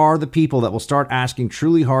 Where are the people that will start asking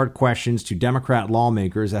truly hard questions to Democrat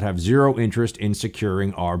lawmakers that have zero interest in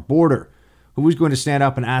securing our border? Who's going to stand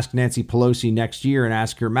up and ask Nancy Pelosi next year and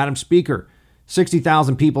ask her, Madam Speaker,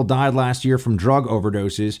 60,000 people died last year from drug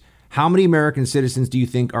overdoses. How many American citizens do you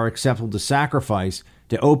think are acceptable to sacrifice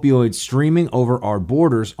to opioids streaming over our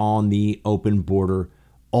borders on the open border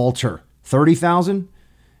altar? 30,000?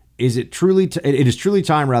 It is truly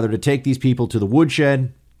time to take these people to the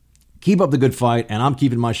woodshed. Keep up the good fight, and I'm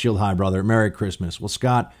keeping my shield high, brother. Merry Christmas. Well,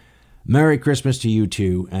 Scott, Merry Christmas to you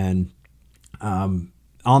too. And on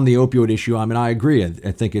the opioid issue, I mean, I agree. I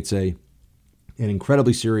think it's an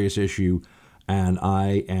incredibly serious issue, and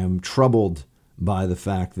I am troubled by the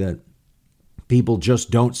fact that people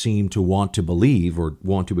just don't seem to want to believe or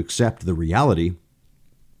want to accept the reality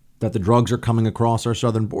that the drugs are coming across our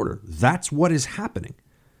southern border. That's what is happening.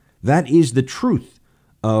 That is the truth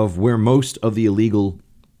of where most of the illegal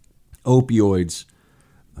opioids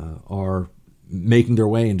are making their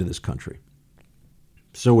way into this country.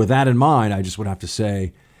 So with that in mind, I just would have to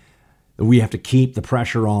say that we have to keep the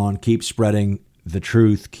pressure on, keep spreading the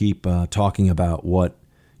truth, keep talking about what,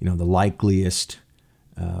 the likeliest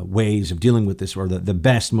ways of dealing with this, or the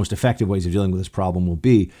best, most effective ways of dealing with this problem will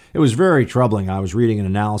be. It was very troubling. I was reading an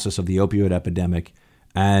analysis of the opioid epidemic,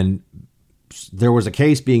 and there was a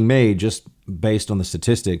case being made just based on the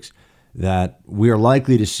statistics that we are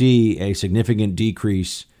likely to see a significant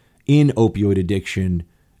decrease in opioid addiction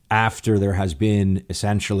after there has been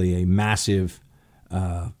essentially a massive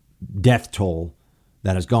death toll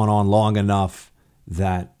that has gone on long enough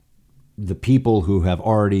that the people who have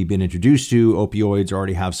already been introduced to opioids,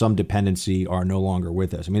 already have some dependency, are no longer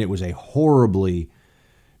with us. I mean, it was a horribly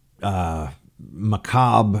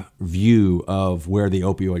macabre view of where the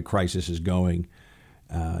opioid crisis is going.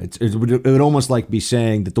 It would almost like be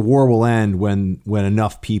saying that the war will end when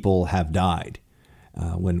enough people have died,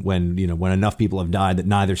 when enough people have died that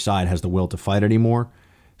neither side has the will to fight anymore.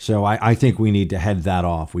 So I think we need to head that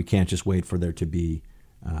off. We can't just wait for there to be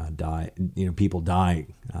people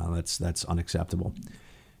dying. That's unacceptable.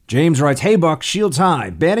 James writes, "Hey Buck, shields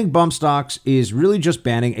high. Banning bump stocks is really just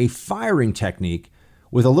banning a firing technique.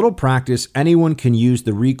 With a little practice, anyone can use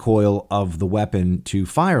the recoil of the weapon to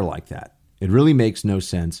fire like that. It really makes no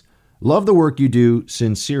sense. Love the work you do.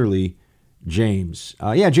 Sincerely, James."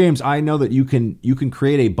 James, I know that you can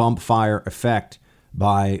create a bump fire effect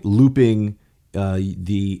by looping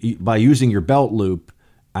by using your belt loop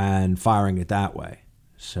and firing it that way.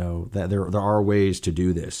 So that there are ways to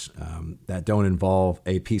do this that don't involve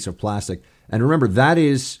a piece of plastic. And remember, that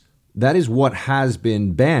is what has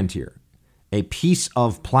been banned here. A piece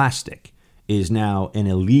of plastic is now an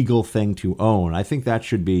illegal thing to own. I think that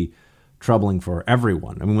should be troubling for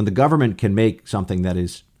everyone. I mean, when the government can make something that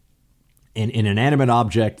is an inanimate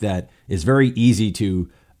object that is very easy to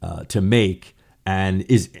make and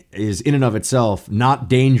is in and of itself not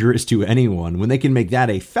dangerous to anyone, when they can make that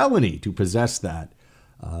a felony to possess that,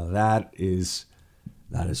 that is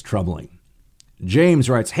troubling. James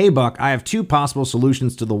writes, "Hey Buck, I have two possible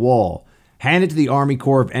solutions to the wall. Hand it to the Army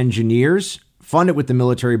Corps of Engineers, fund it with the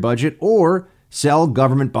military budget, or sell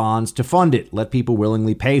government bonds to fund it. Let people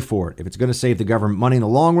willingly pay for it. If it's going to save the government money in the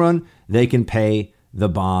long run, they can pay the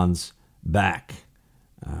bonds back."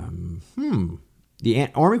 The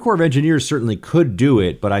Army Corps of Engineers certainly could do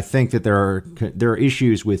it, but I think that there are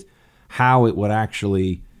issues with how it would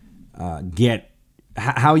actually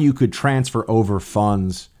how you could transfer over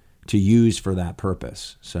funds to use for that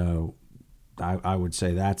purpose. So I would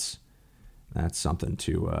say that's something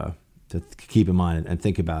to keep in mind and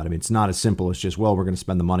think about. I mean, it's not as simple as just, well, we're going to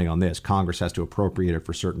spend the money on this. Congress has to appropriate it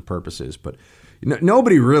for certain purposes. But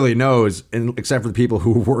nobody really knows, except for the people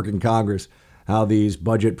who work in Congress, how these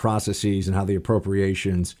budget processes and how the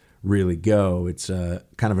appropriations really go. It's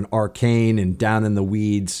kind of an arcane and down in the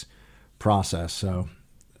weeds process. So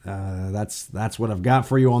that's what I've got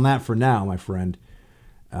for you on that for now, my friend.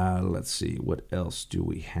 Let's see, what else do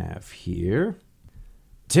we have here?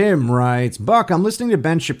 Tim writes, "Buck, I'm listening to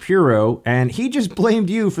Ben Shapiro, and he just blamed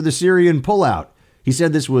you for the Syrian pullout. He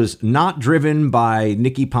said this was not driven by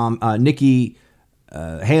Nikki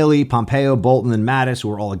Haley, Pompeo, Bolton, and Mattis,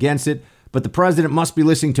 who are all against it, but the president must be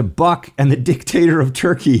listening to Buck and the dictator of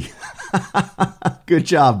Turkey." Good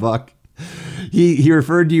job, Buck. He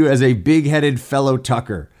referred to you as a big-headed fellow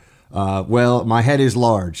Tucker. Well, my head is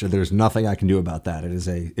large, so there's nothing I can do about that. It is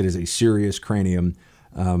a serious cranium.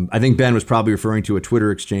 I think Ben was probably referring to a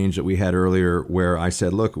Twitter exchange that we had earlier where I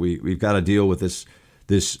said, look, we've got to deal with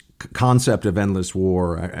this concept of endless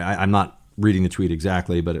war. I'm not reading the tweet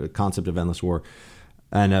exactly, but a concept of endless war.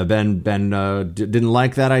 And Ben didn't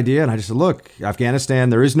like that idea. And I just said, look, Afghanistan,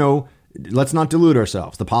 let's not delude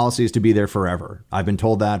ourselves. The policy is to be there forever. I've been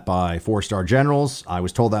told that by 4-star generals. I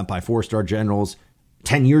was told that by 4-star generals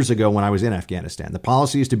 10 years ago when I was in Afghanistan. The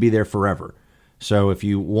policy is to be there forever. So if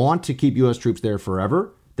you want to keep U.S. troops there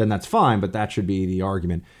forever, then that's fine, but that should be the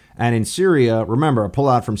argument. And in Syria, remember, a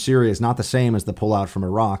pullout from Syria is not the same as the pullout from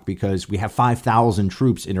Iraq because we have 5,000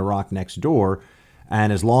 troops in Iraq next door.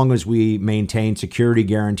 And as long as we maintain security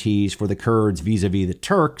guarantees for the Kurds vis-a-vis the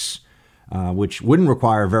Turks, which wouldn't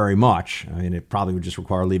require very much. I mean, it probably would just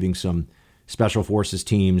require leaving some special forces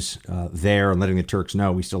teams there and letting the Turks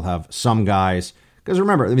know we still have some guys. Because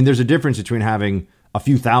remember, I mean, there's a difference between having a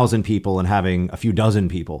few thousand people and having a few dozen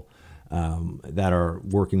people that are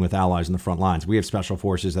working with allies in the front lines. We have special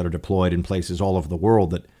forces that are deployed in places all over the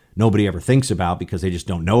world that nobody ever thinks about because they just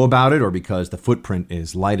don't know about it or because the footprint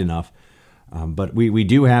is light enough. But we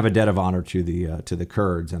do have a debt of honor to the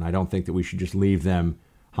Kurds, and I don't think that we should just leave them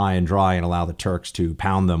high and dry and allow the Turks to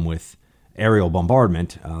pound them with aerial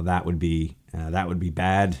bombardment. That would be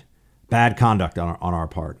bad conduct on our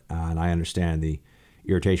part, and I understand the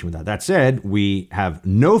irritation with that. That said, we have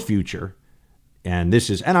no future, and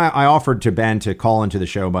I offered to Ben to call into the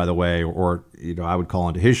show, by the way, or I would call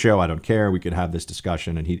into his show. I don't care. We could have this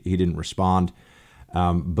discussion, and he didn't respond.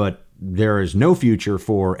 But there is no future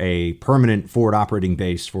for a permanent forward operating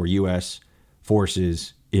base for U.S.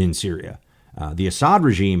 forces in Syria. The Assad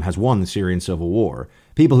regime has won the Syrian civil war.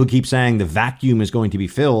 People who keep saying the vacuum is going to be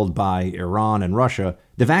filled by Iran and Russia,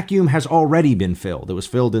 the vacuum has already been filled. It was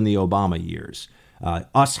filled in the Obama years.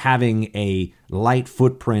 Us having a light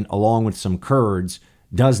footprint along with some Kurds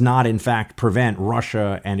does not, in fact, prevent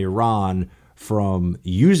Russia and Iran from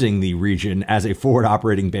using the region as a forward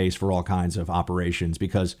operating base for all kinds of operations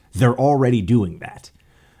because they're already doing that.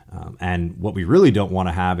 And what we really don't want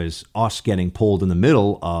to have is us getting pulled in the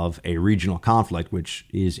middle of a regional conflict, which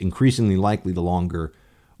is increasingly likely the longer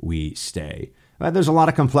we stay. There's a lot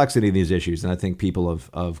of complexity in these issues, and I think people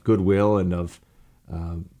of goodwill and of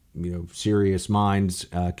serious minds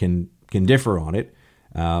can differ on it.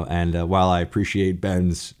 And while I appreciate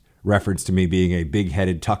Ben's reference to me being a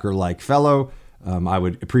big-headed Tucker-like fellow, I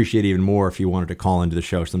would appreciate even more if he wanted to call into the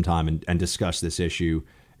show sometime and discuss this issue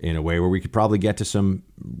in a way where we could probably get to some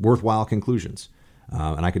worthwhile conclusions.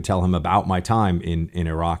 And I could tell him about my time in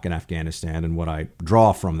Iraq and Afghanistan and what I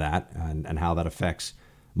draw from that and how that affects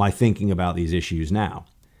my thinking about these issues now.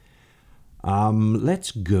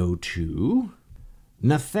 Let's go to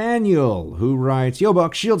Nathaniel, who writes, Yo,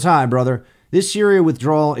 Buck, shields high, brother. This Syria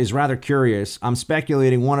withdrawal is rather curious. I'm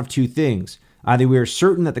speculating one of two things. Either we are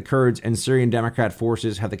certain that the Kurds and Syrian Democrat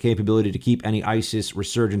forces have the capability to keep any ISIS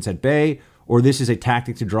resurgence at bay, or this is a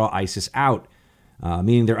tactic to draw ISIS out,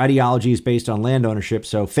 meaning their ideology is based on land ownership,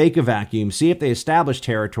 so fake a vacuum, see if they establish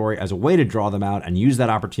territory as a way to draw them out and use that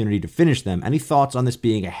opportunity to finish them. Any thoughts on this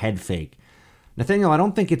being a head fake? Nathaniel, I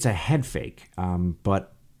don't think it's a head fake,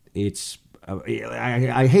 but it's...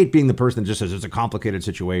 I hate being the person that just says it's a complicated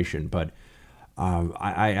situation, but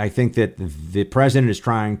I think that the president is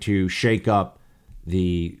trying to shake up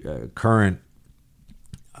the current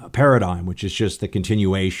paradigm, which is just the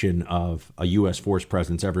continuation of a U.S. force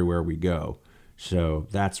presence everywhere we go. So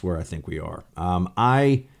that's where I think we are.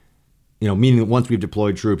 Meaning that once we've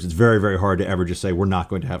deployed troops, it's very, very hard to ever just say we're not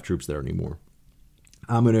going to have troops there anymore.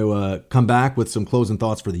 I'm going to come back with some closing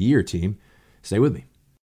thoughts for the year, team. Stay with me.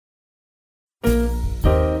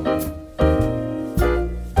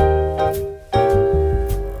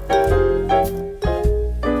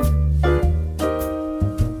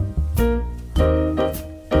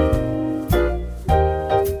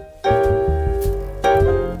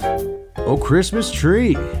 Christmas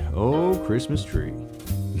tree. Oh, Christmas tree.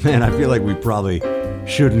 Man, I feel like we probably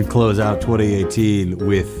shouldn't close out 2018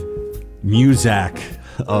 with Muzak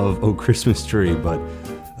of Oh, Christmas Tree, but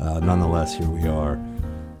nonetheless, here we are.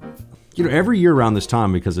 Every year around this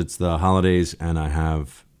time, because it's the holidays and I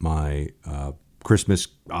have my Christmas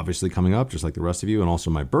obviously coming up, just like the rest of you, and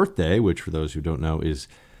also my birthday, which for those who don't know is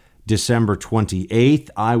December 28th.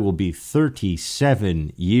 I will be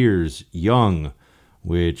 37 years young,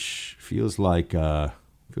 which feels like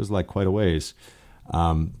quite a ways.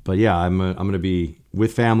 But yeah, I'm going to be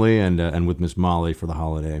with family and with Miss Molly for the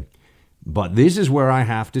holiday. But this is where I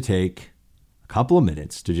have to take a couple of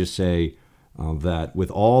minutes to just say that with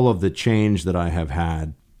all of the change that I have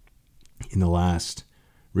had in the last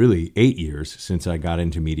really 8 years since I got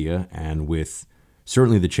into media, and with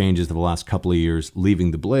certainly the changes of the last couple of years, leaving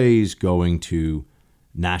the Blaze, going to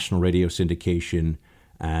national radio syndication,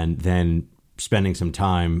 and then spending some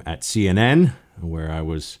time at CNN, where I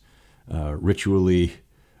was ritually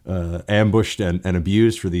ambushed and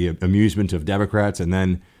abused for the amusement of Democrats, and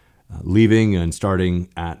then leaving and starting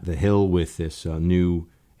at the Hill with this new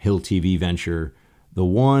Hill TV venture. The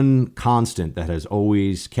one constant that has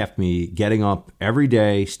always kept me getting up every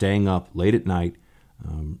day, staying up late at night,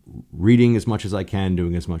 reading as much as I can,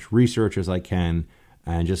 doing as much research as I can,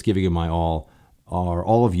 and just giving it my all, are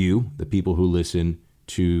all of you, the people who listen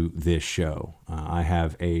to this show. I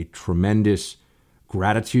have a tremendous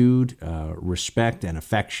gratitude, respect, and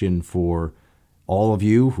affection for all of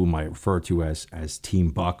you, whom I refer to as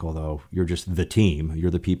Team Buck, although you're just the team.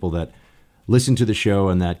 You're the people that listen to the show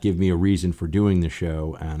and that give me a reason for doing the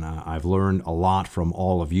show. And I've learned a lot from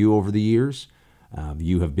all of you over the years.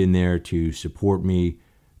 You have been there to support me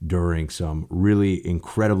during some really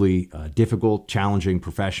incredibly difficult, challenging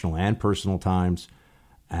professional and personal times.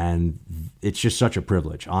 And it's just such a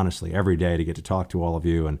privilege, honestly, every day to get to talk to all of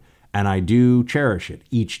you. And I do cherish it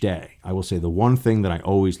each day. I will say the one thing that I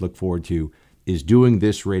always look forward to is doing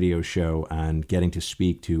this radio show and getting to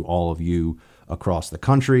speak to all of you across the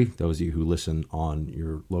country, those of you who listen on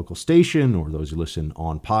your local station or those who listen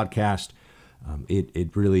on podcast.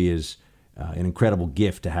 It really is an incredible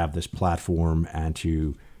gift to have this platform and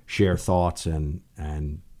to share thoughts and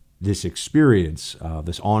this experience,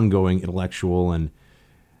 this ongoing intellectual and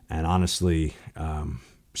honestly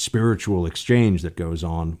spiritual exchange that goes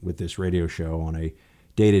on with this radio show on a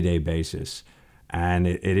day-to-day basis. And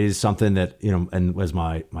it is something that, and as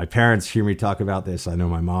my parents hear me talk about this, I know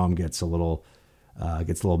my mom gets a little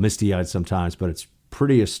misty-eyed sometimes, but it's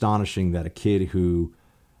pretty astonishing that a kid who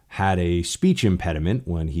had a speech impediment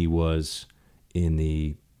when he was in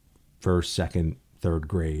the first, second, third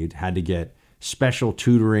grade, had to get special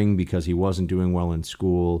tutoring because he wasn't doing well in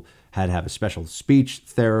school, had to have a special speech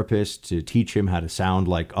therapist to teach him how to sound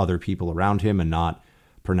like other people around him and not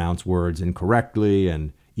pronounce words incorrectly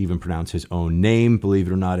and even pronounce his own name, believe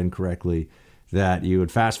it or not, incorrectly, that you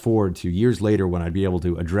would fast forward to years later when I'd be able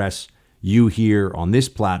to address you here on this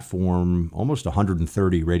platform, almost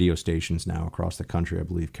 130 radio stations now across the country, I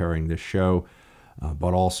believe, carrying this show,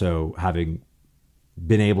 but also having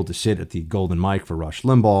been able to sit at the Golden Mic for Rush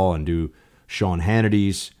Limbaugh and do Sean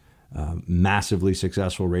Hannity's massively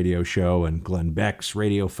successful radio show and Glenn Beck's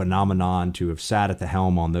radio phenomenon, to have sat at the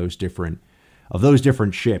helm on those different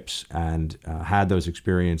ships and had those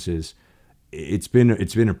experiences. It's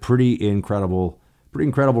been a pretty incredible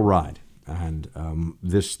ride. And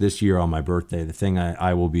this year on my birthday, the thing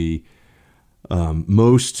I will be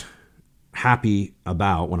most happy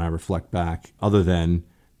about when I reflect back, other than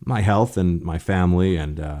my health and my family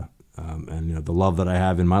and the love that I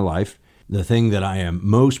have in my life, the thing that I am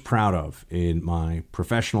most proud of in my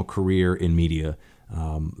professional career in media,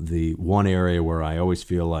 the one area where I always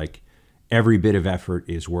feel like every bit of effort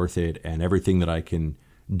is worth it, and everything that I can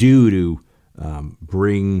do to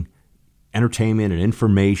bring entertainment and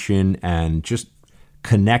information and just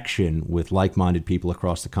connection with like-minded people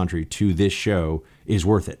across the country to this show is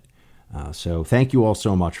worth it. So thank you all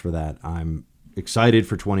so much for that. I'm excited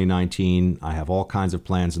for 2019. I have all kinds of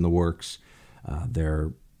plans in the works. There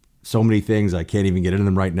are so many things, I can't even get into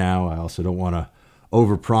them right now. I also don't want to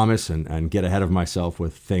overpromise and get ahead of myself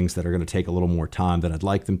with things that are going to take a little more time than I'd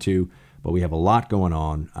like them to. But we have a lot going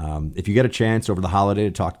on. If you get a chance over the holiday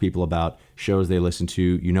to talk to people about shows they listen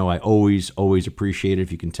to, I always appreciate it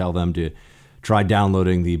if you can tell them to try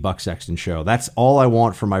downloading the Buck Sexton Show. That's all I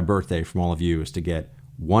want for my birthday from all of you, is to get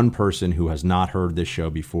one person who has not heard this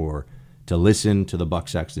show before to listen to the Buck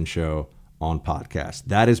Sexton Show on podcast.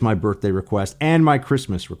 That is my birthday request and my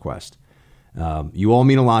Christmas request. You all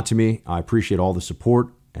mean a lot to me. I appreciate all the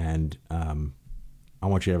support, and I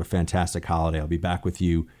want you to have a fantastic holiday. I'll be back with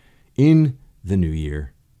you in the new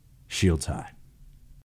year. Shields high.